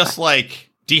 Is he just like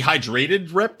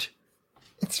dehydrated, ripped?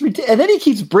 It's ridiculous. And then he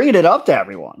keeps bringing it up to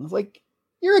everyone. It's like,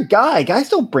 you're a guy. Guys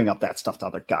don't bring up that stuff to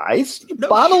other guys.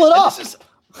 Bottle it up.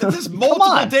 This is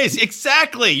multiple days.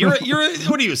 Exactly. You're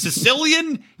what are you,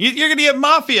 Sicilian? You're going to get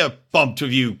mafia bumped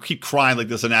if you keep crying like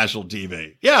this on national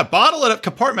TV. Yeah, bottle it up,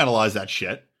 compartmentalize that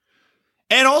shit.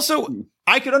 And also,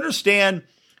 I could understand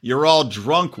you're all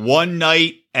drunk one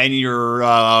night and you're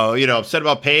upset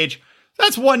about Paige.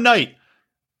 That's one night.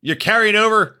 You're carrying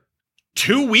over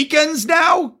 2 weekends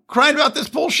now crying about this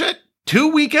bullshit?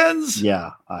 2 weekends?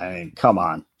 Yeah, I mean, come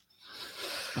on.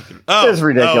 It's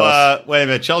ridiculous. Wait a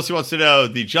minute. Chelsea wants to know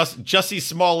the Jussie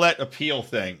Smollett appeal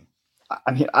thing.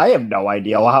 I mean, I have no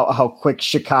idea how quick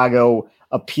Chicago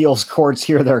appeals courts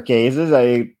hear their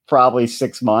cases. Probably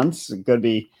 6 months. It could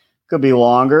be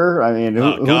longer. I mean, who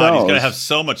knows? He's going to have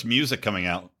so much music coming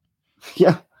out.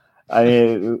 Yeah. I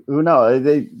mean, who knows?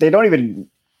 They don't even,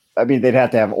 I mean, they'd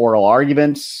have to have oral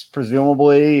arguments,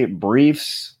 presumably,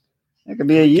 briefs. It could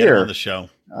be a year. Get him on the show.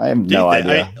 I have no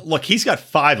idea. Look, he's got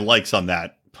 5 likes on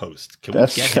that post. Can we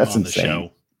get him on the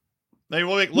show?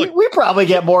 We probably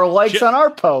get more likes on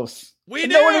our posts. We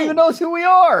do. No one even knows who we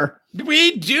are.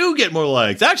 We do get more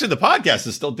likes. Actually, the podcast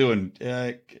is still doing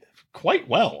quite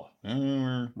well.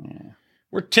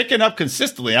 We're ticking up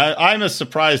consistently. I'm as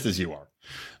surprised as you are.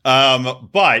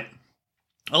 But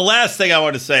the last thing I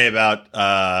want to say about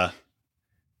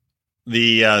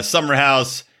the Summer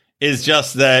House is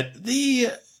just that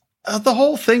the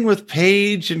whole thing with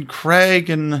Paige and Craig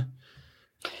and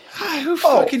who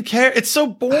fucking cares? It's so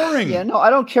boring. Yeah, no, I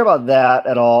don't care about that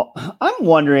at all. I'm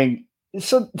wondering.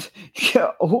 So,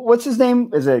 what's his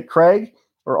name? Is it Craig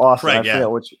or Austin? Craig, I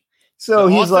forget which. So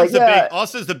he's like,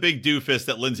 Austin's the big doofus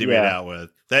that Lindsay made out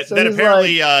with. That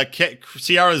apparently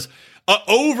Ciara's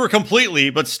over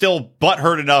completely, but still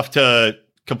butthurt enough to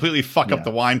completely fuck up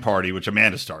the wine party, which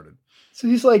Amanda started. So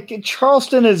he's like,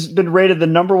 Charleston has been rated the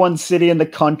 #1 city in the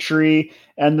country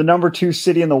and the #2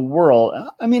 city in the world.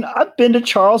 I mean, I've been to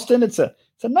Charleston. It's a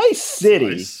nice city.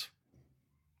 Nice.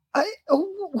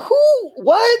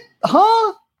 What?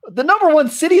 Huh? The #1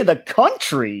 city in the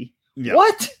country? Yeah.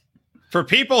 What? For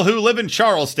people who live in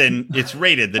Charleston, it's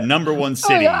rated the #1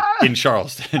 city in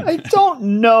Charleston. I don't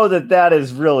know that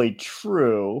is really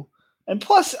true. And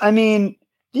plus, I mean,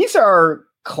 these are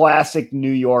classic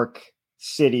New York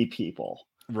City people.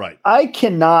 Right. I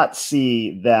cannot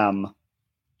see them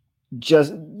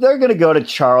they're going to go to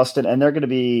Charleston and they're going to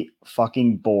be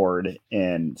fucking bored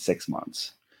in 6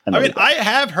 months. I mean, I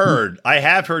have heard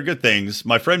good things.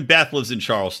 My friend Beth lives in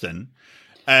Charleston.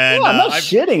 And I'm not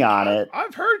shitting on it.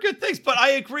 I've heard good things, but I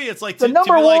agree. It's like the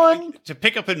 #1 to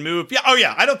pick up and move. Yeah. Oh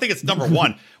yeah. I don't think it's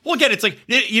 #1. Well, again, it's like,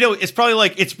 it's probably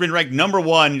like it's been ranked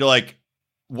 #1. You're like,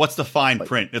 what's the fine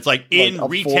print? It's like in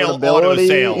retail auto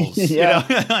sales.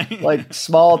 Yeah. Like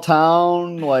small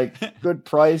town, like good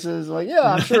prices. Like, yeah,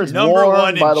 I'm sure it's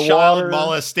 #1 by the in child water.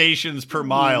 molestations per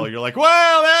mile. You're like,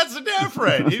 well, that's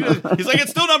different. He's like,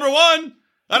 it's still #1.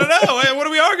 I don't know. Hey, what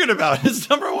are we arguing about? It's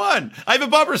 #1. I have a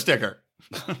bumper sticker.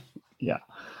 Yeah.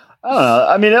 I don't know.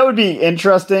 I mean, that would be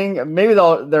interesting. Maybe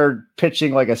they're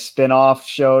pitching like a spin-off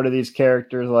show to these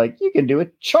characters. Like, you can do a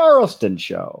Charleston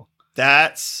show.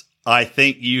 I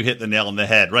think you hit the nail on the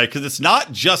head, right? Because it's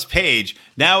not just Paige.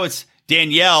 Now it's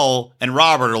Danielle and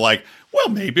Robert are like, well,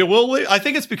 maybe we'll leave. I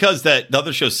think it's because that the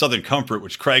other show, Southern Comfort,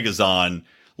 which Craig is on,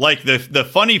 like the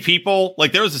funny people,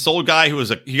 like there was this old guy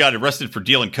he got arrested for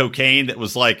dealing cocaine that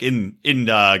was like in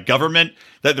government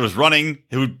that was running,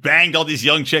 who banged all these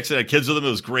young chicks that had kids with him. It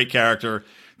was a great character.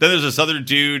 Then there's this other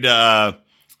dude. I'm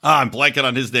blanking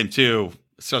on his name too.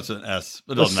 It starts with an S.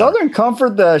 The Southern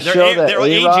Comfort, the show that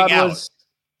A-Rod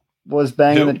was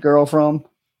banging the girl from.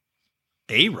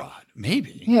 A-Rod,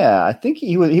 maybe. Yeah, I think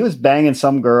he was banging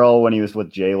some girl when he was with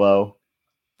J-Lo.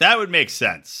 That would make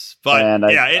sense. But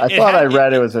I thought I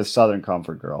read it was a Southern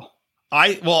Comfort girl.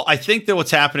 I think that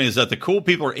what's happening is that the cool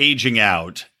people are aging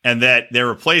out and that they're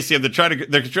replacing them.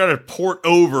 They're trying to port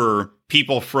over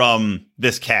people from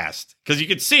this cast. Because you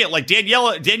can see it. Like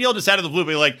Danielle just out of the blue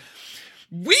be like,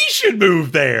 we should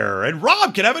move there and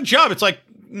Rob can have a job. It's like,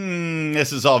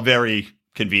 this is all very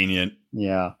convenient.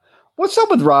 Yeah. What's up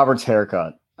with Robert's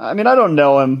haircut? I mean, I don't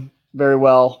know him very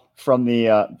well from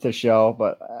the show,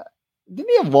 but Didn't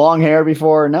he have long hair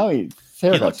before? No, he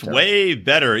looked way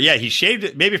better. Yeah, he shaved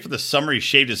it. Maybe for the summer, he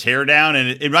shaved his hair down, and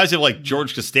it reminds me of like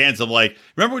George Costanza. Like,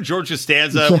 remember when George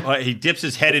Costanza he dips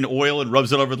his head in oil and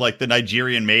rubs it over like the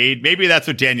Nigerian maid? Maybe that's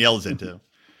what Danielle's into.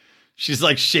 She's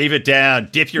like, shave it down,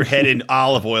 dip your head in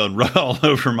olive oil, and rub all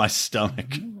over my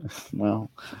stomach. Well,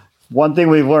 one thing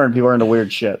we've learned: people are into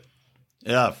weird shit.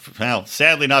 Yeah, well,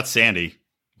 sadly not Sandy.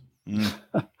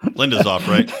 Linda's off,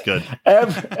 right? Good.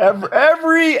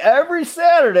 Every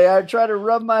Saturday, I try to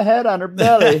rub my head on her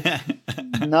belly.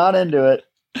 Not into it.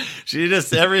 She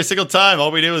just every single time.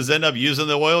 All we do is end up using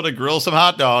the oil to grill some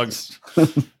hot dogs.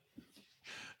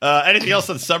 Anything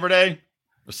else on Summer Day?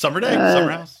 Summer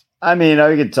House? I mean,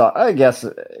 we could talk. I guess,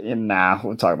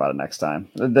 we'll talk about it next time.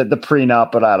 The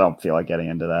prenup, but I don't feel like getting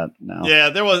into that now. Yeah,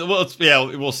 there was. Well,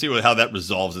 we'll see how that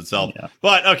resolves itself. Yeah.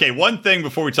 But okay, one thing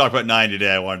before we talk about 9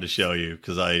 today, I wanted to show you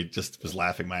because I just was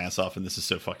laughing my ass off, and this is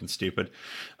so fucking stupid.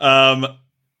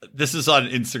 This is on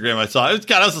Instagram. I saw.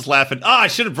 God, I was just laughing. I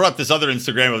should have brought this other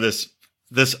Instagram of this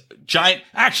giant.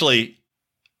 Actually,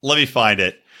 let me find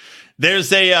it. There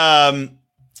is an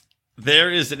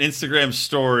Instagram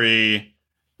story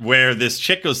where this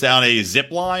chick goes down a zip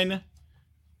line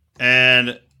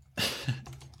and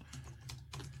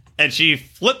she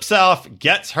flips off,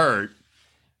 gets hurt,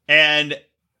 and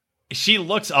she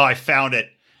looks, I found it.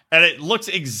 And it looks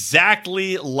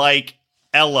exactly like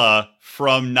Ella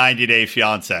from 90 Day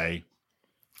Fiancé.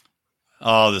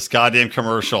 Oh, this goddamn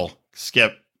commercial.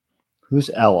 Skip. Who's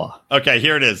Ella? Okay,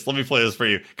 here it is. Let me play this for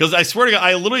you. Because I swear to God,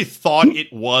 I literally thought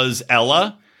it was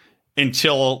Ella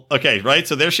until, okay, right?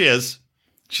 So there she is.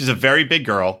 She's a very big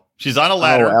girl. She's on a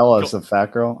ladder. Oh, Ella's the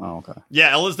fat girl? Oh, okay.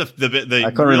 Yeah, Ella's the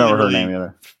I couldn't remember her name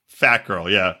either. Fat girl,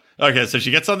 yeah. Okay, so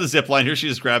she gets on the zip line. Here she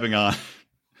is grabbing on.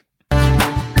 Come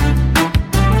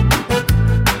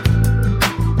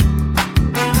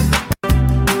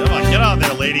on, get on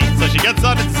there, lady. So she gets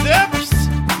on and zips.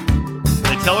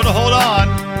 They tell her to hold on.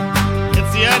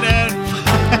 Hits the end and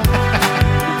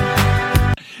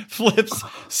flips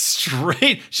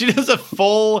straight. She does a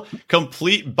full,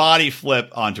 complete body flip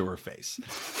onto her face.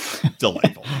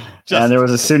 Delightful. And there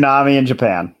was a tsunami in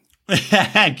Japan.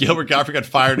 Gilbert Gottfried got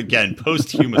fired again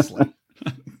posthumously.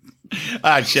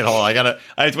 Shit, hold on.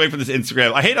 I have to wait for this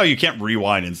Instagram. I hate how you can't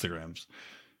rewind Instagrams.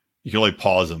 You can only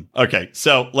pause them. Okay,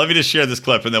 so let me just share this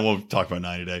clip and then we'll talk about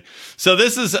 9 today. So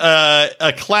this is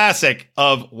a classic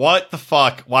of what the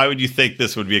fuck? Why would you think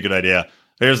this would be a good idea?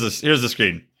 Here's the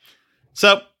screen.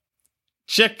 So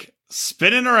chick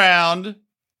spinning around.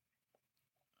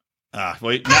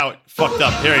 Wait, now it fucked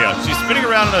up. Here we go. She's spinning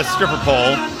around on a stripper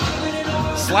pole,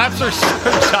 slaps her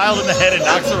child in the head and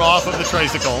knocks her off of the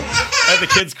tricycle. And the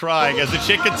kid's crying as the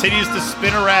chick continues to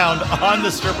spin around on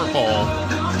the stripper pole.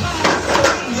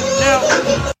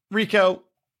 Now, Rico,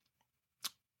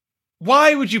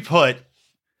 why would you put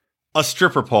a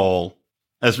stripper pole,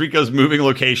 as Rico's moving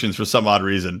locations for some odd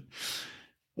reason,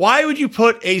 why would you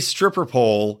put a stripper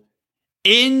pole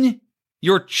in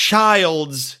your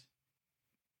child's,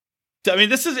 I mean,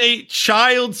 this is a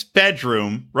child's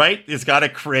bedroom, right? It's got a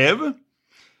crib.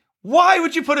 Why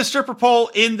would you put a stripper pole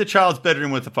in the child's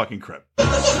bedroom with a fucking crib?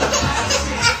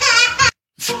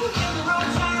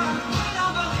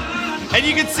 And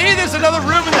you can see there's another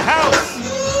room in the house.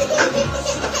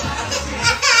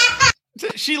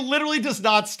 She literally does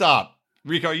not stop.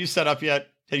 Rico, are you set up yet?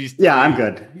 I'm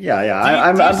good. Yeah.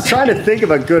 I'm trying to think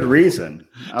of a good reason.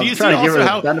 I'm trying to give her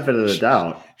the benefit of the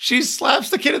doubt. She slaps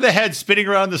the kid in the head spinning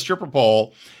around the stripper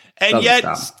pole and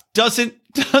doesn't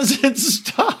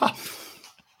stop.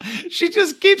 She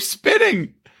just keeps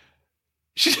spinning.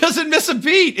 She doesn't miss a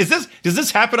beat. Does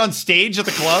this happen on stage at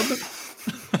the club?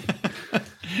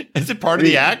 Is it part of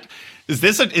the act? Is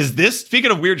this speaking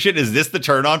of weird shit, is this the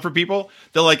turn on for people?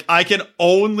 They're like, I'll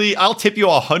tip you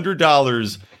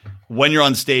 $100 when you're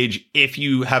on stage if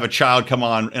you have a child come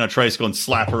on in a tricycle and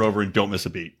slap her over and don't miss a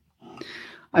beat.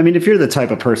 I mean, if you're the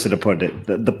type of person to put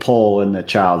the pole in the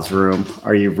child's room,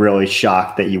 are you really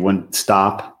shocked that you wouldn't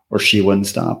stop or she wouldn't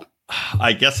stop?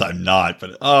 I guess I'm not,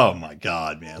 but oh my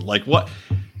God, man. Like what?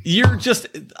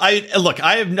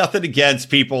 I have nothing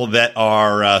against people that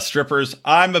are strippers.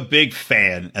 I'm a big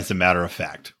fan, as a matter of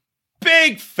fact.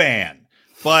 Big fan.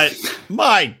 But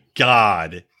my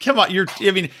God, come on.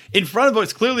 In front of her,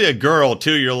 it's clearly a girl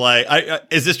too. You're like,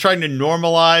 is this trying to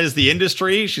normalize the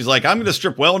industry? She's like, I'm going to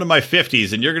strip well into my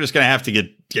 50s and you're just going to have to get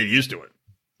used to it.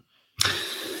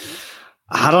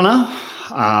 I don't know.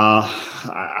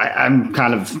 I'm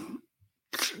kind of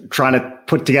trying to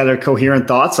put together coherent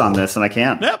thoughts on this and I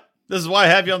can't. Yep. This is why I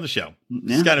have you on the show.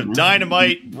 This kind of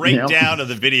dynamite breakdown of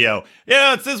the video.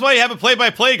 Yeah, this is why you have a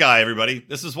play-by-play guy, everybody.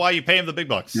 This is why you pay him the big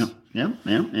bucks. Yeah. All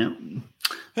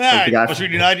right, let's do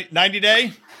 90 day.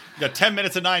 You got 10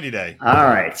 minutes of 90 day. All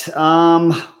right.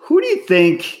 Who do you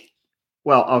think?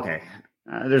 Well, okay.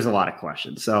 There's a lot of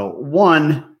questions. So,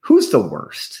 one, who's the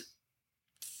worst?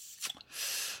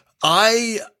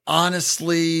 I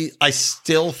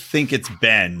still think it's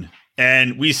Ben.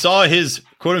 And we saw his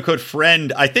quote unquote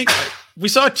friend. I think we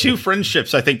saw 2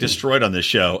 friendships, destroyed on this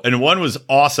show. And one was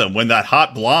awesome when that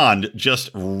hot blonde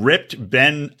just ripped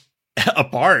Ben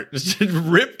apart, just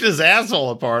ripped his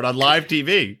asshole apart on live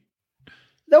TV.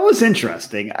 That was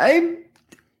interesting.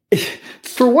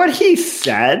 For what he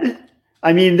said,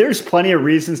 I mean, there's plenty of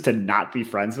reasons to not be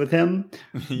friends with him.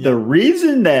 Yeah. The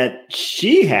reason that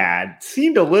she had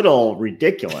seemed a little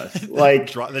ridiculous.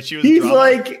 Like that she was he's drama.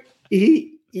 Like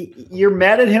you're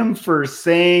mad at him for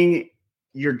saying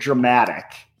you're dramatic.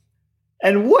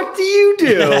 And what do you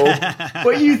do?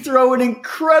 But you throw an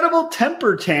incredible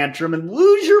temper tantrum and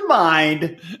lose your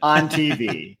mind on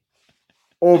TV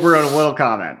over a little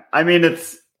comment. I mean,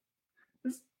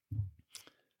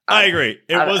 I agree.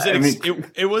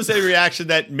 It was a reaction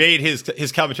that made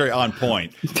his commentary on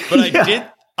point.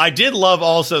 But I did love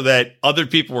also that other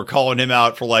people were calling him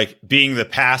out for like being the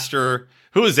pastor.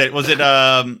 Who is it? Was it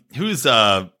who's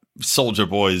Soulja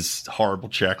Boy's horrible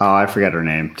chick? Oh, I forget her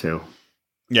name too.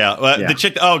 Yeah, the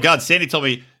chick. Oh God, Sandy told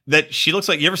me that she looks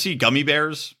like. You ever see Gummy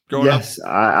Bears growing up? Yes,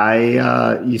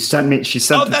 you sent me. She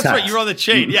sent. Oh, that's text. right. You were on the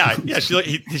chain. Yeah.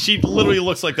 She literally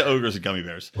looks like the ogres of Gummy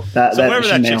Bears. Whatever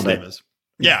that chick's name is.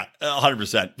 Yeah,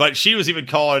 100%. But she was even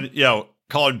calling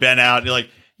Ben out. And you're like,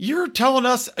 you're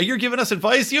giving us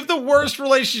advice. You have the worst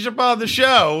relationship on the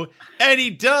show, and he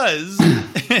does.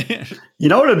 You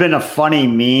know what would have been a funny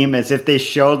meme is if they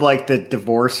showed like the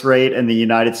divorce rate in the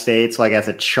United States, like as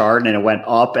a chart, and it went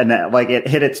up, and then like it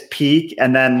hit its peak,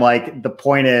 and then like the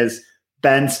point is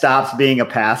Ben stops being a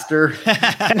pastor,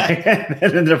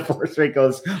 and the divorce rate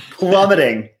goes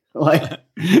plummeting. Like,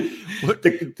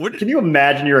 can you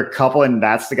imagine you're a couple and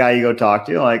that's the guy you go talk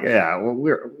to? Like,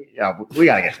 we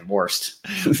gotta get divorced.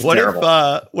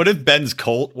 What if Ben's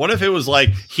cult? What if it was like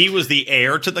he was the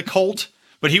heir to the cult,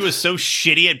 but he was so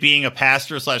shitty at being a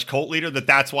pastor / cult leader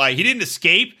that's why he didn't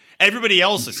escape. Everybody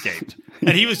else escaped,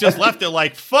 and he was just left there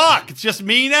like, "Fuck, it's just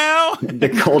me now." The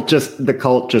cult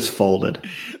just folded.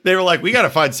 They were like, "We got to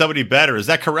find somebody better." Is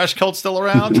that Koresh cult still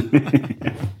around?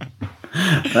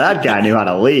 That guy knew how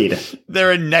to lead.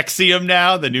 They're in Nexium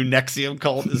now. The new Nexium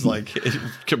cult is like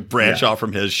can branch off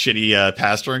from his shitty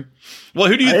pastoring. Well,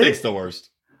 who do you think's the worst?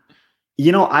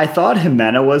 You know, I thought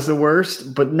Jimena was the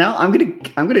worst, but now I'm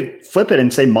gonna flip it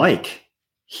and say Mike.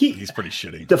 He's pretty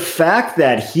shitty. The fact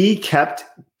that he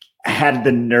had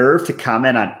the nerve to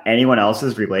comment on anyone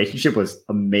else's relationship was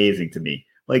amazing to me.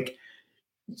 Like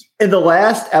in the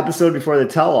last episode before the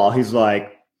tell-all, he's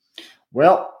like,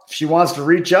 well, if she wants to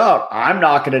reach out, I'm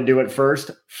not going to do it first.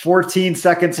 14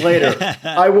 seconds later,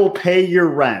 I will pay your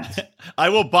rent. I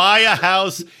will buy a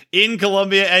house in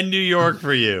Colombia and New York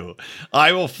for you.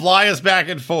 I will fly us back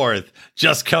and forth.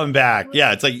 Just come back.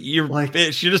 Yeah, it's like you're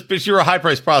a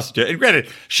high-priced prostitute. And granted,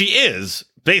 she is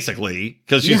basically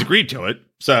because she's agreed to it.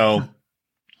 So,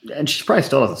 and she probably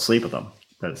still doesn't sleep with him.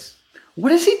 Because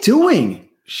what is he doing?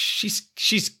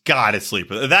 She's got to sleep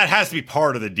with. That has to be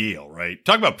part of the deal, right?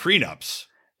 Talk about prenups.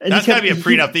 That's got to be a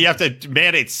prenup that you have to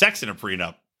mandate sex in a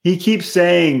prenup. He keeps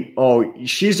saying, oh,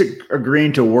 she's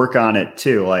agreeing to work on it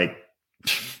too. Like,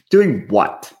 doing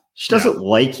what? She doesn't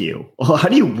like you. Well, how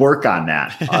do you work on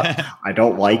that? I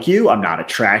don't like you. I'm not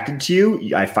attracted to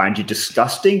you. I find you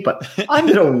disgusting, but I'm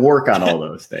going to work on all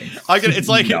those things.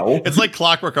 It's like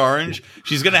Clockwork Orange.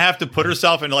 She's going to have to put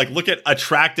herself in, like, look at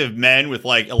attractive men with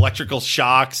like electrical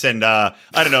shocks and I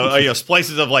don't know,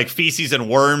 splices of like feces and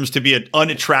worms to be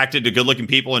unattracted to good looking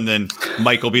people. And then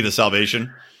Mike will be the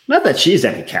salvation. Not that she's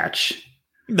any catch.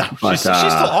 No, she's still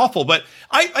awful. But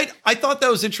I thought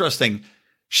that was interesting.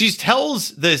 She tells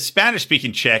the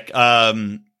Spanish-speaking chick,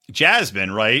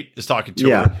 Jasmine, right, is talking to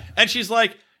her. And she's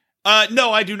like,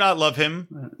 no, I do not love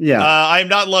him. Yeah. I am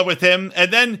not in love with him.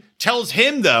 And then tells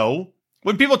him, though,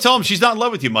 when people tell him she's not in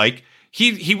love with you, Mike,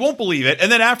 he won't believe it.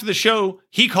 And then after the show,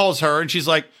 he calls her and she's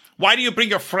like, why do you bring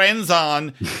your friends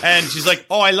on? And she's like,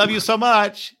 oh, I love you so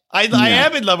much. I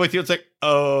am in love with you. It's like,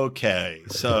 okay,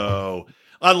 so...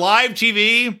 On live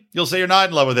TV, you'll say you're not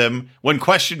in love with him when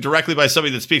questioned directly by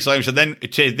somebody that speaks language, and then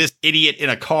to this idiot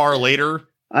in a car later.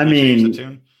 I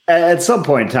mean, at some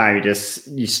point in time,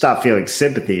 you stop feeling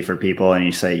sympathy for people, and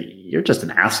you say you're just an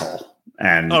asshole.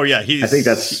 And I think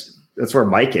that's where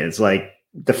Mike is. Like,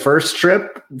 the first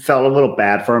trip felt a little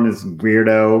bad for him. This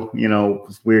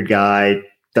weirdo, weird guy,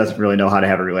 doesn't really know how to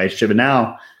have a relationship. And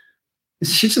now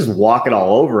she's just walking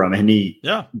all over him, and he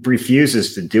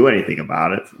refuses to do anything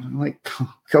about it. I'm like,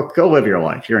 go live your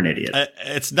life. You're an idiot.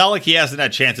 It's not like he hasn't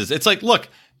had chances. It's like, look,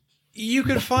 you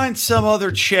can find some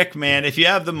other chick, man, if you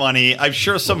have the money. I'm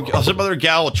sure some other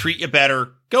gal will treat you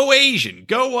better. Go Asian.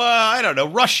 Go, I don't know,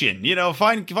 Russian.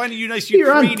 Find a nice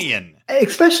Ukrainian.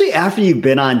 Especially after you've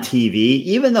been on TV,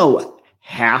 even though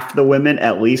half the women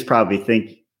at least probably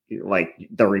think like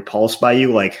they're repulsed by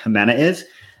you, like Jimena is.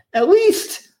 At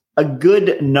least a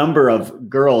good number of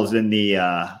girls in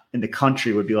the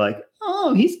country would be like,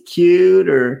 "Oh, he's cute,"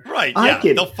 or right.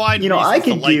 They'll find we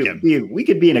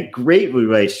could be in a great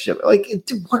relationship. Like,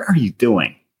 dude, what are you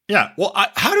doing? Yeah. Well,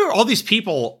 how do all these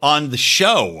people on the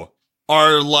show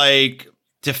are like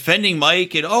defending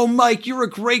Mike and Mike, you're a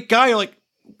great guy? You're like,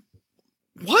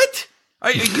 what?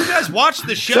 You guys watch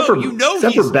the show?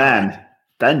 Except for Ben.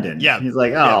 Bendon. Yeah. He's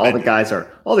like, all the guys are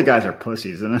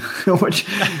pussies. And which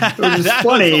is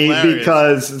funny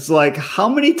because it's like, how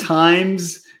many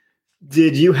times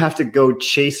did you have to go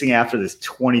chasing after this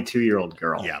 22-year-old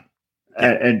girl? Yeah.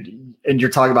 And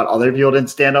you're talking about other people didn't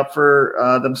stand up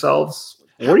for themselves.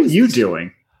 What are you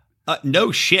doing?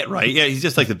 No shit, right? Yeah, he's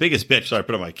just like the biggest bitch. So I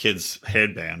put on my kid's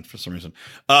headband for some reason.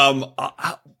 And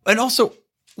also,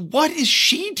 what is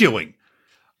she doing?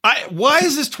 Why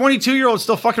is this 22-year-old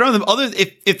still fucking around with him?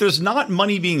 If there's not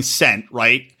money being sent,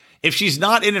 right? If she's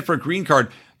not in it for a green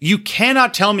card, you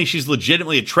cannot tell me she's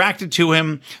legitimately attracted to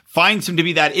him, finds him to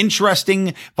be that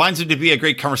interesting, finds him to be a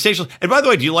great conversationalist. And by the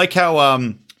way, do you like how,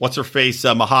 what's her face,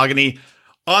 Mahogany,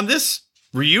 on this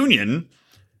reunion,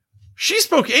 she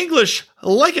spoke English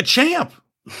like a champ.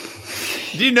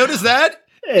 Do you notice that?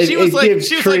 She was like,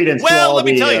 well, let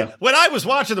me tell you, when I was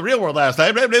watching The Real World last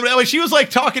night, she was like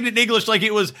talking in English like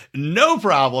it was no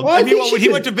problem. Well, when he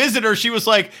went to visit her, she's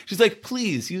like,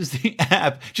 please use the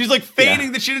app. She's like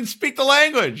feigning that she didn't speak the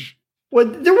language. Well,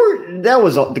 that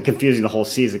was confusing the whole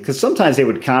season because sometimes they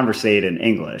would conversate in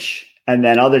English and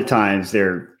then other times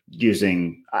they're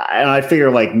using, and I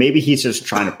figure like maybe he's just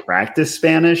trying to practice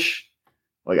Spanish.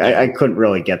 Like I couldn't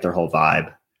really get their whole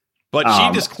vibe. But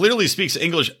she just clearly speaks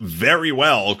English very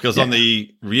well because on the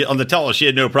tell she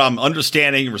had no problem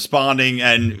understanding, responding,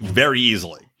 and very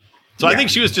easily. So I think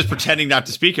she was just pretending not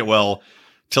to speak it well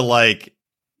to like,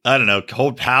 I don't know,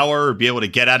 hold power or be able to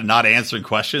get at and not answering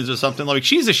questions or something. Like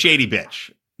she's a shady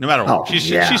bitch, no matter what.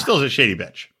 She's still a shady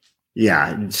bitch.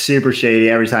 Yeah, super shady.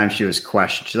 Every time she was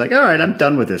questioned, she's like, all right, I'm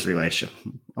done with this relationship.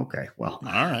 Okay, well.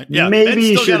 All right. Yeah,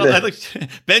 maybe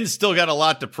Ben's still got a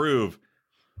lot to prove.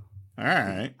 All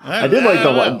right. I did like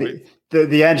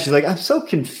the end. She's like, I'm so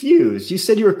confused. You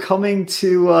said you were coming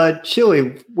to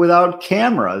Chile without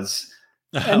cameras.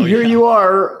 And here you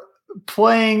are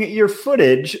playing your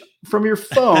footage from your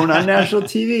phone on national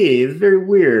TV. It's very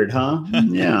weird, huh?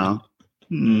 Yeah.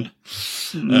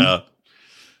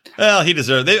 Well, they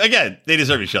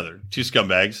deserve each other. Two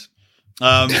scumbags.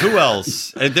 Who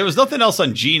else? There was nothing else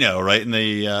on Gino, right?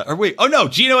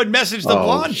 Gino had messaged the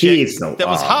blonde chick that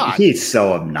was hot. He's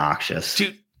so obnoxious.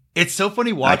 Dude, it's so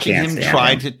funny watching him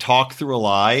try to talk through a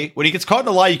lie. When he gets caught in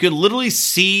a lie, you can literally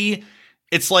see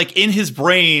it's like in his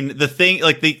brain, the thing,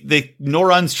 like the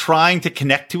neurons trying to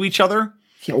connect to each other.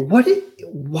 Yeah,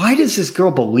 why does this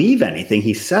girl believe anything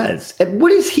he says? And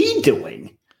what is he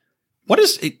doing?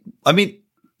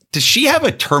 Does she have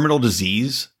a terminal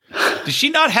disease? Does she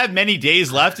not have many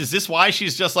days left? Is this why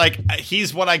she's just like,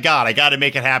 he's what I got. I got to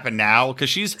make it happen now. Because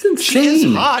she is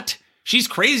hot. She's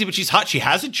crazy, but she's hot. She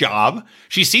has a job.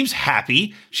 She seems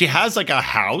happy. She has like a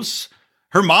house.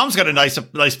 Her mom's got a nice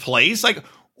place. Like,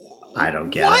 I don't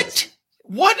get it.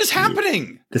 What is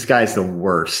happening? This guy's the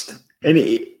worst. And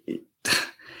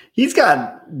he's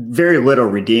got very little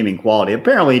redeeming quality.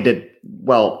 Apparently he did,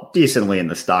 decently in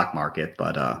the stock market,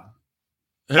 but I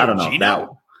don't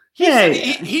know.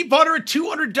 He bought her a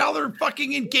 $200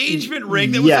 fucking engagement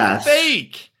ring that was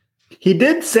fake. He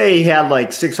did say he had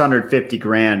like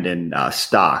 $650,000 in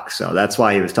stock, so that's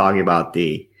why he was talking about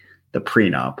the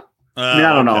prenup. I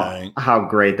don't know how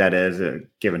great that is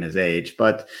given his age,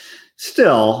 but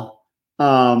still,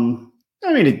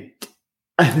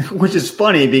 which is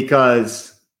funny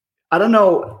because I don't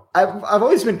know. I've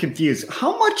always been confused.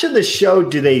 How much of the show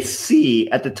do they see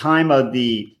at the time of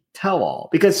the tell-all?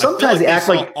 Because sometimes they act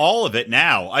like all of it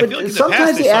now. I feel like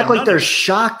sometimes they act like they're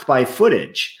shocked by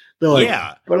footage. They're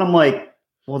like, but I'm like,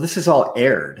 well, this is all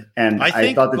aired, and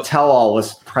I thought the tell-all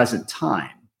was present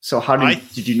time. So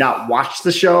did you not watch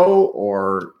the show,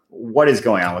 or what is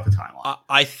going on with the timeline?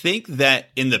 I think that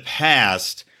in the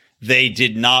past they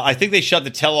did not. I think they shot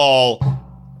the tell-all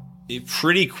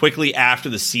pretty quickly after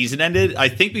the season ended. I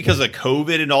think because of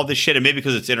COVID and all this shit, and maybe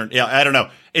because it's I don't know.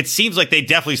 It seems like they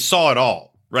definitely saw it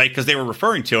all, right? Because they were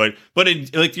referring to it. But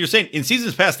like you're saying, in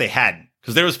seasons past, they hadn't.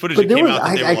 Because there was footage that came out.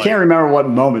 I can't remember what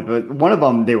moment, but one of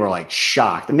them, they were like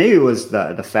shocked. Maybe it was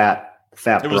the fat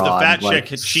broad. It was the fat chick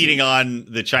cheating on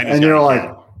the Chinese and guy. And you're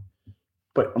like,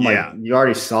 but I'm like, you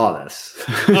already saw this.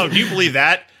 Oh, do you believe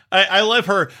that? I love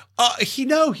her. He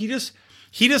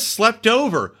just slept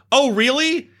over. Oh,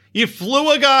 really? You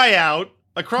flew a guy out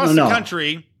across the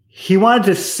country. He wanted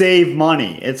to save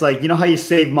money. It's like, you know how you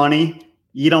save money?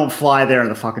 You don't fly there in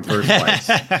the fucking first place.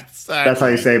 That's how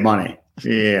you save money.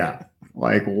 Yeah.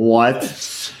 Like, what?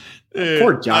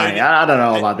 Poor Johnny. I don't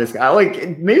know about this guy.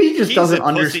 Like, maybe he just doesn't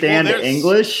understand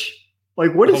English.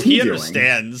 Like, what is he doing?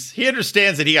 He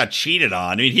understands that he got cheated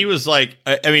on. I mean, he was like,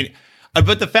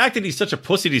 but the fact that he's such a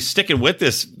pussy, he's sticking with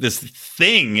this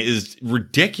thing is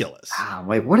ridiculous.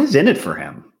 Like, what is in it for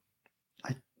him?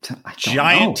 I don't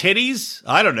Giant know. Titties?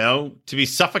 I don't know. To be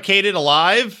suffocated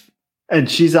alive? And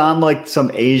she's on like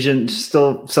some Asian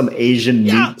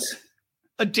meat.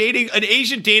 An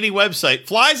Asian dating website,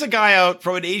 flies a guy out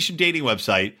from an Asian dating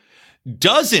website,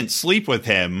 doesn't sleep with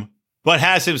him, but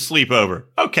has him sleep over.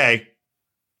 Okay.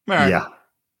 All right. Yeah.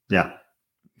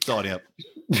 That's all I have.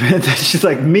 She's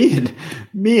like, me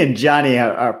and Johnny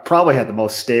are probably have the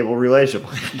most stable relationship.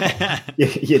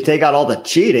 you take out all the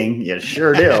cheating, you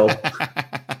sure do.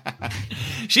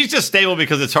 She's just stable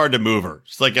because it's hard to move her.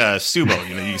 She's like a sumo,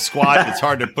 you squat, it's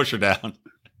hard to push her down.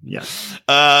 Yes.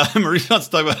 Maurice wants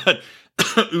to talk about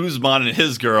Usman and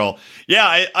his girl.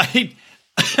 Yeah, I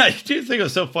do think it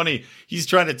was so funny. He's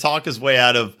trying to talk his way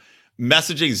out of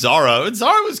messaging Zara, and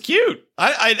Zara was cute.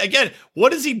 Again,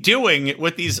 what is he doing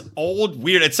with these old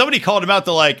weird? And somebody called him out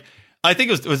to like, I think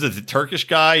it was the Turkish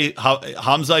guy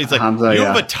Hamza. He's like, you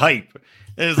have a type.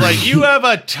 And it's like, you have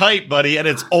a type, buddy, and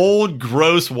it's old,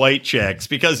 gross white chicks.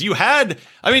 Because you had,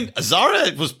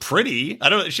 Zara was pretty. I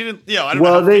don't know.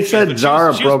 Well, they said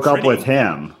Zara broke up with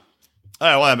him.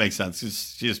 Oh, well, that makes sense.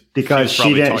 Because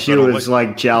she was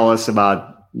like jealous about,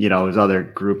 his other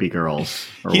groupie girls.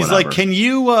 He's whatever. Like, can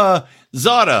you,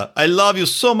 Zara, I love you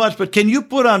so much, but can you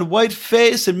put on white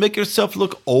face and make yourself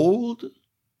look old?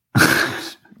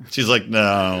 She's like,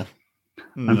 no.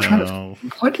 I'm trying to.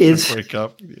 What is break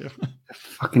up? Yeah. The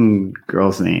fucking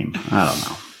girl's name? I don't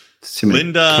know. It's too many.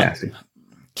 Linda, Cassie.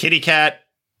 Kitty Cat,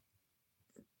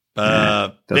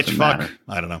 bitch fuck.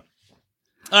 I don't know.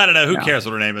 Who cares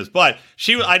what her name is? But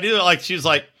she's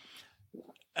like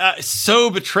so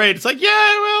betrayed. It's like,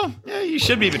 yeah, you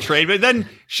should be betrayed, but then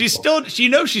she's still.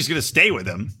 She's going to stay with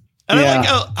him. And I like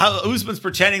how Usman's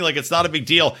pretending like it's not a big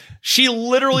deal. She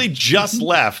literally just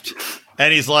left.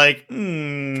 And he's like, let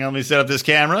me set up this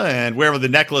camera and wear the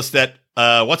necklace that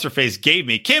what's-her-face gave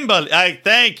me. Kimberly.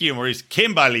 Thank you, Maurice.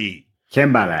 Kimberly.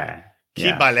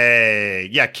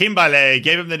 Yeah, Kimberly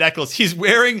gave him the necklace. He's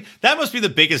wearing, that must be the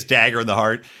biggest dagger in the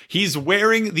heart. He's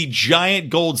wearing the giant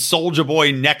gold Soulja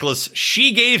Boy necklace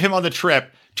she gave him on the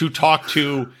trip to talk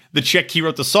to the chick he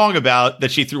wrote the song about that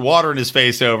she threw water in his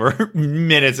face over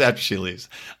minutes after she leaves.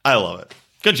 I love it.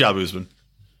 Good job, Usman.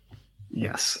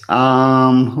 Yes. Who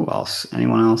else?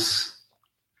 Anyone else?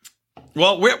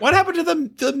 Well, what happened to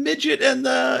the midget and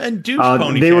douche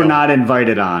ponytail? They were not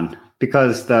invited on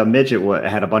because the midget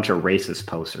had a bunch of racist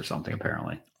posts or something,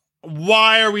 apparently.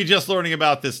 Why are we just learning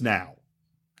about this now?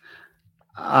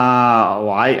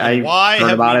 I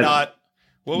heard about it.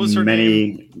 What was her name?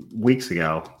 Many weeks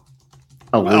ago.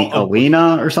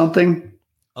 Alina or something.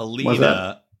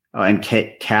 Alina. Oh, and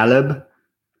Caleb.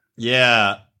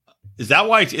 Yeah. Is that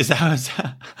why? Is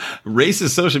that racist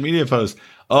social media post?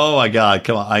 Oh my God!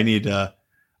 Come on, how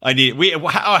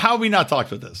have we not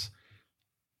talked about this?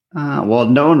 Well,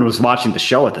 no one was watching the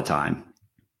show at the time,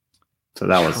 so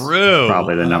that was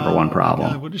probably the number one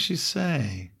problem. God, what did she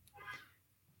say?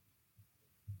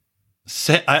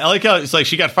 I like how it's like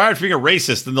she got fired for being a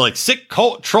racist, and they're like sick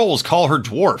trolls call her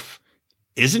dwarf.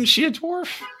 Isn't she a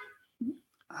dwarf?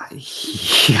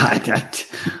 Yeah,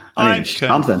 I'm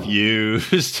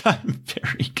confused. I'm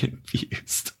very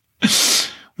confused.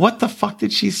 What the fuck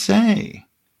did she say?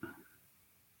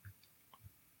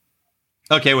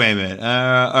 Okay, wait a minute.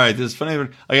 All right, this is funny.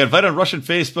 I got invited on Russian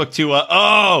Facebook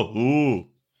to.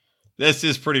 This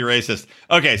is pretty racist.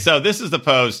 Okay, so this is the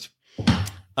post.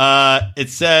 It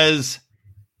says,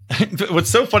 what's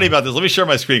so funny about this? Let me share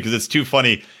my screen because it's too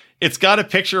funny. It's got a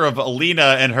picture of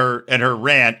Alina and her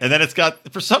rant, and then it's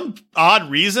got, for some odd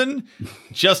reason,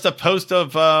 just a post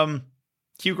of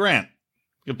Hugh Grant.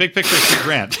 A big picture of Hugh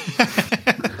Grant.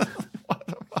 What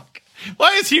the fuck?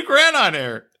 Why is Hugh Grant on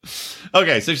here?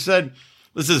 Okay, so she said,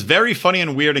 This is very funny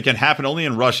and weird. It can happen only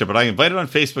in Russia, but I invited on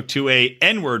Facebook to a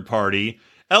N-word party.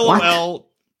 LOL.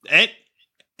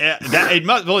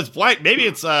 It's black. Maybe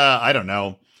it's, I don't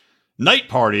know, night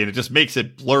party, and it just makes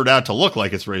it blurred out to look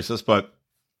like it's racist, but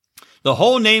the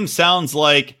whole name sounds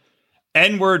like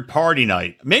N-word party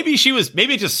night. Maybe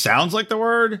it just sounds like the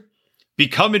word.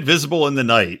 Become invisible in the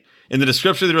night. In the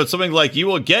description, they wrote something like, you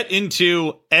will get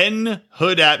into N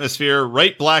hood atmosphere,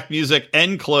 write black music,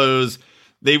 N clothes.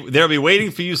 They'll be waiting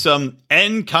for you some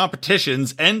N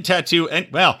competitions, N tattoo, N.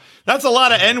 Well, that's a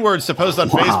lot of N words to post on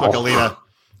Facebook, Alina.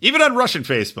 Even on Russian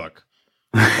Facebook.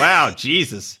 Wow,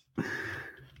 Jesus.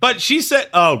 But she said,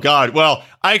 oh, God. Well,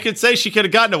 I could say she could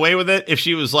have gotten away with it if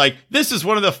she was like, this is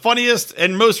one of the funniest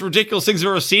and most ridiculous things I've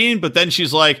ever seen. But then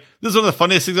she's like, this is one of the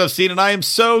funniest things I've seen, and I am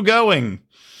so going.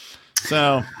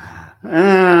 So,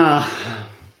 yeah.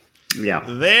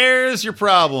 There's your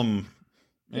problem.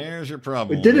 There's your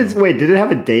problem. Did it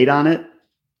have a date on it?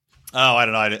 Oh, I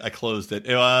don't know. I closed it.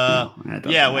 Wait.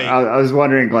 I was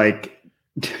wondering, like,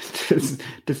 does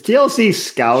TLC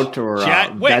scout or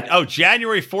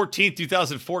January 14th,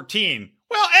 2014.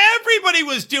 Well, everybody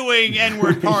was doing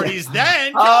N-word parties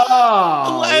then. Who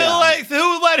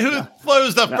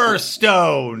flows the first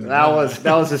stone? That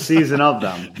was a season of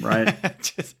them, right?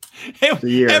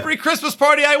 Every Christmas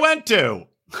party I went to.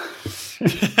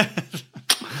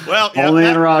 Well, only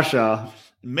in Russia.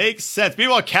 Makes sense.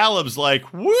 Meanwhile, Caleb's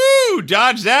like, woo,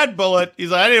 dodge that bullet. He's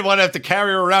like, I didn't want to have to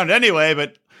carry her around anyway,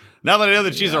 but now that I know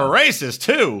that she's a racist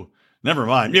too, never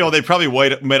mind. They probably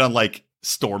met on like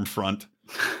Stormfront.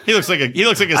 He looks like a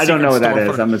I don't know what that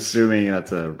is. I'm assuming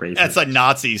that's a racist. That's a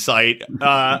Nazi site.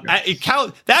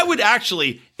 That would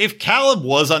actually, if Caleb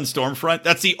was on Stormfront,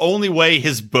 that's the only way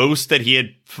his boast that he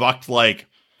had fucked like,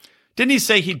 didn't he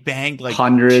say he'd banged like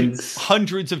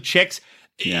hundreds of chicks?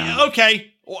 Yeah.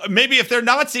 Okay. Maybe if they're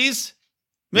Nazis,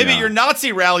 your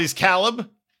Nazi rallies, Caleb.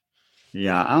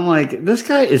 Yeah. I'm like, this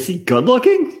guy, is he good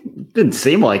looking? Didn't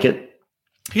seem like it.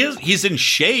 He's in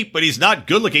shape, but he's not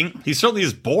good looking. He certainly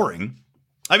is boring.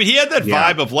 I mean, he had that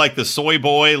vibe of like the soy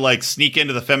boy, like sneak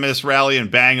into the feminist rally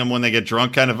and bang them when they get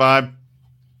drunk kind of vibe.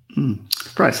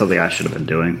 Probably something I should have been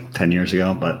doing 10 years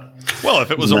ago, but. Well,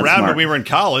 if it was around when we were in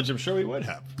college, I'm sure we would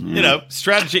have.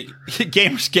 Strategy,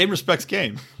 game respects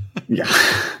game. Yeah.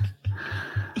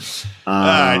 All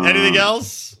right. Anything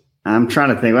else? I'm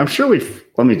trying to think. I'm sure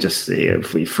let me just see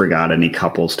if we forgot any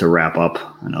couples to wrap up.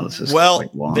 I know this is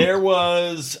quite long. There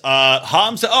was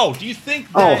Hamza. Oh, do you think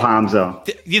Hamza.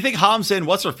 Do you think Hamza and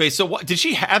what's her face? So what, did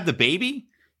she have the baby?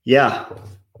 Yeah.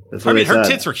 Her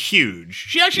tits are huge.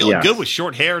 She actually looked good with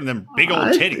short hair and them big old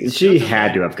titties. She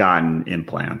had to have gotten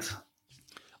implants.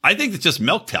 I think it's just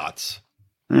milk tots.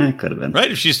 It could have been.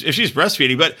 Right, if she's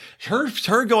breastfeeding, but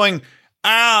her going,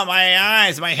 my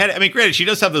eyes, my head. I mean, granted, she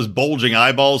does have those bulging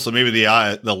eyeballs, so maybe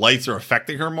the lights are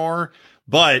affecting her more.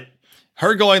 But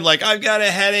her going like, I've got a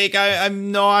headache,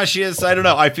 I'm nauseous. I don't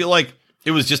know. I feel like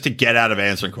it was just to get out of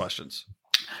answering questions.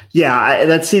 Yeah,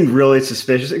 that seemed really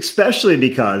suspicious, especially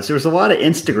because there was a lot of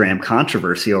Instagram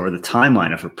controversy over the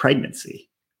timeline of her pregnancy.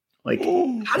 Like,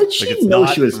 how did she know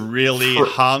she was really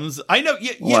Hamza? I know.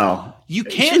 Well, you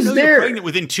can't know you're pregnant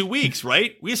within 2 weeks,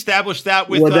 right? We established that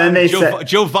with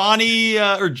Giovanni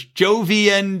or Jovi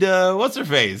and what's her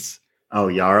face? Oh,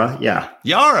 Yara. Yeah,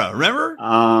 Yara. Remember?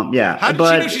 Yeah. How did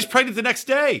she know she's pregnant the next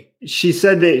day? She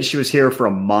said that she was here for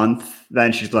a month.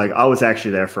 Then she's like, I was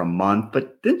actually there for a month,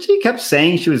 but then she kept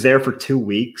saying she was there for 2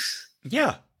 weeks.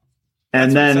 Yeah,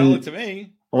 and then what it sounded like to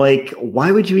me, like,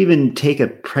 why would you even take a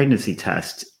pregnancy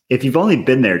test? If you've only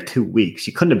been there 2 weeks,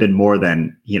 you couldn't have been more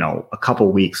than, a couple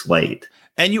weeks late.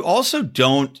 And you also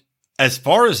don't, as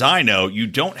far as I know, you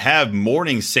don't have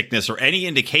morning sickness or any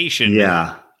indication.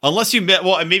 Yeah. Unless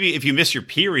maybe if you miss your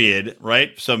period,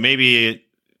 right? So maybe,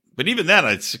 but even then,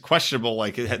 it's questionable,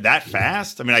 like that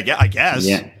fast. I mean, I guess.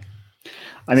 Yeah.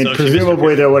 I mean,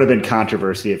 presumably there would have been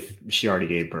controversy if she already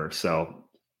gave birth. So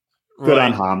good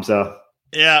on Hamza.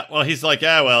 Yeah, well, he's like, he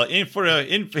was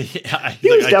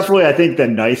definitely, I think, the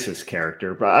nicest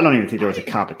character, but I don't even think there was a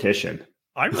competition.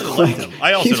 I really liked him.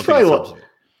 I also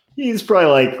he's probably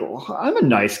like, I'm a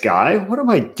nice guy. What am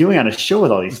I doing on a show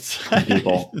with all these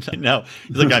people? No,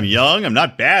 he's like, I'm young. I'm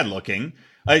not bad looking.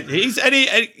 Like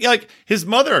his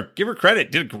mother, give her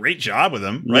credit, did a great job with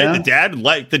him, right? Yeah.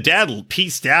 The dad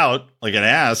pieced out like an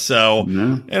ass, so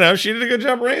she did a good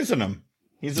job raising him.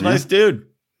 He's a nice dude.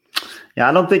 Yeah,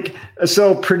 I don't think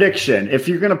so. Prediction: if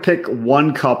you're going to pick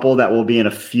one couple that will be in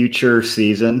a future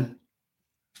season,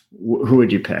 who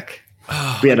would you pick?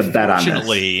 We had a bet on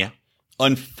this.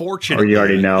 Unfortunately, or you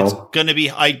already know, it's going to be.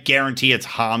 I guarantee it's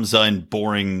Hamza and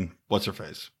boring. What's her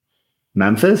face?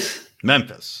 Memphis.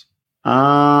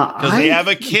 Because they have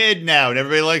a kid now, and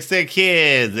everybody likes their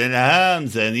kids and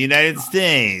Hamza in the United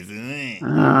States.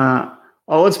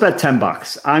 Let's bet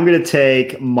 $10. I'm going to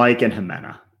take Mike and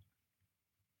Jimena.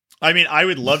 I mean, I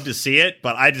would love to see it,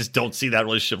 but I just don't see that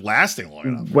relationship lasting long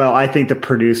enough. Well, I think the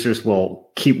producers will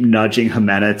keep nudging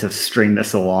Jimena to string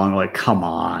this along. Like, come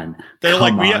on. They're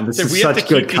this is such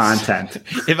good content.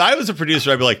 If I was a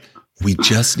producer, I'd be like, we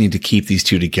just need to keep these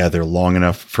two together long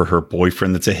enough for her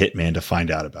boyfriend that's a hitman to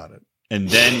find out about it. And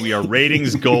then we are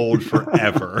ratings gold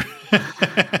forever.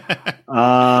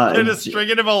 They're just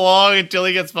stringing him along until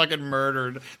he gets fucking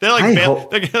murdered. They're like,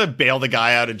 they're going to bail the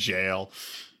guy out of jail.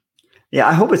 Yeah,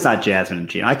 I hope it's not Jasmine and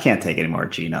Gino. I can't take any more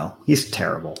Gino. He's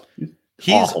terrible.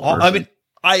 He's I mean,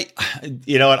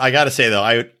 you know what? I got to say, though,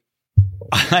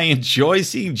 I enjoy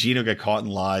seeing Gino get caught in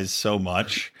lies so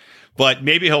much. But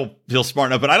maybe he'll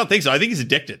smarten up. But I don't think so. I think he's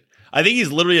addicted. I think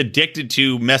he's literally addicted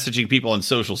to messaging people on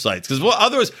social sites. Because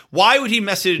otherwise, why would he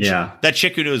message that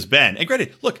chick who knows Ben? And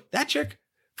granted, look, that chick,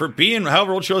 for being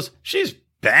however old she was, she's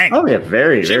banging. Oh, yeah,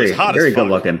 very good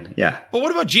looking. Yeah. But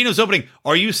what about Gino's opening?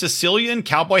 Are you Sicilian?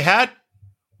 Cowboy hat?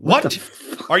 What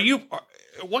are you?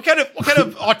 What kind of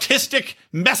autistic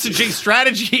messaging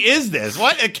strategy is this?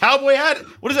 What, a cowboy hat?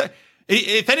 What is that?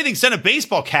 If anything, send a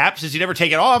baseball cap since you never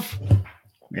take it off.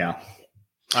 Yeah.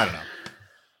 I don't know.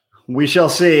 We shall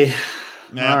see.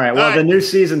 Yeah. All right. Well, the new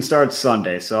season starts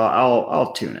Sunday, so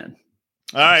I'll tune in.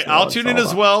 All right. I'll tune in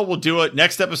as well. We'll do it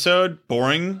next episode.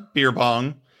 Boring beer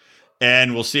bong.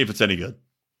 And we'll see if it's any good.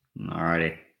 All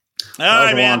righty. All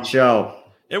right, man. Long show.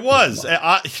 It was,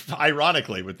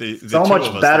 ironically, with the so two much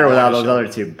of us better without those other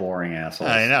two boring assholes.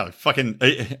 I know. Fucking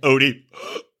Odie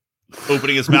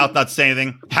opening his mouth, not saying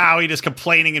anything. Howie just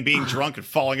complaining and being drunk and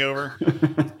falling over.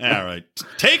 All right.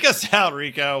 Take us out,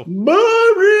 Rico.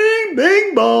 Boring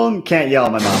bing bong. Can't yell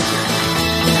at my mom.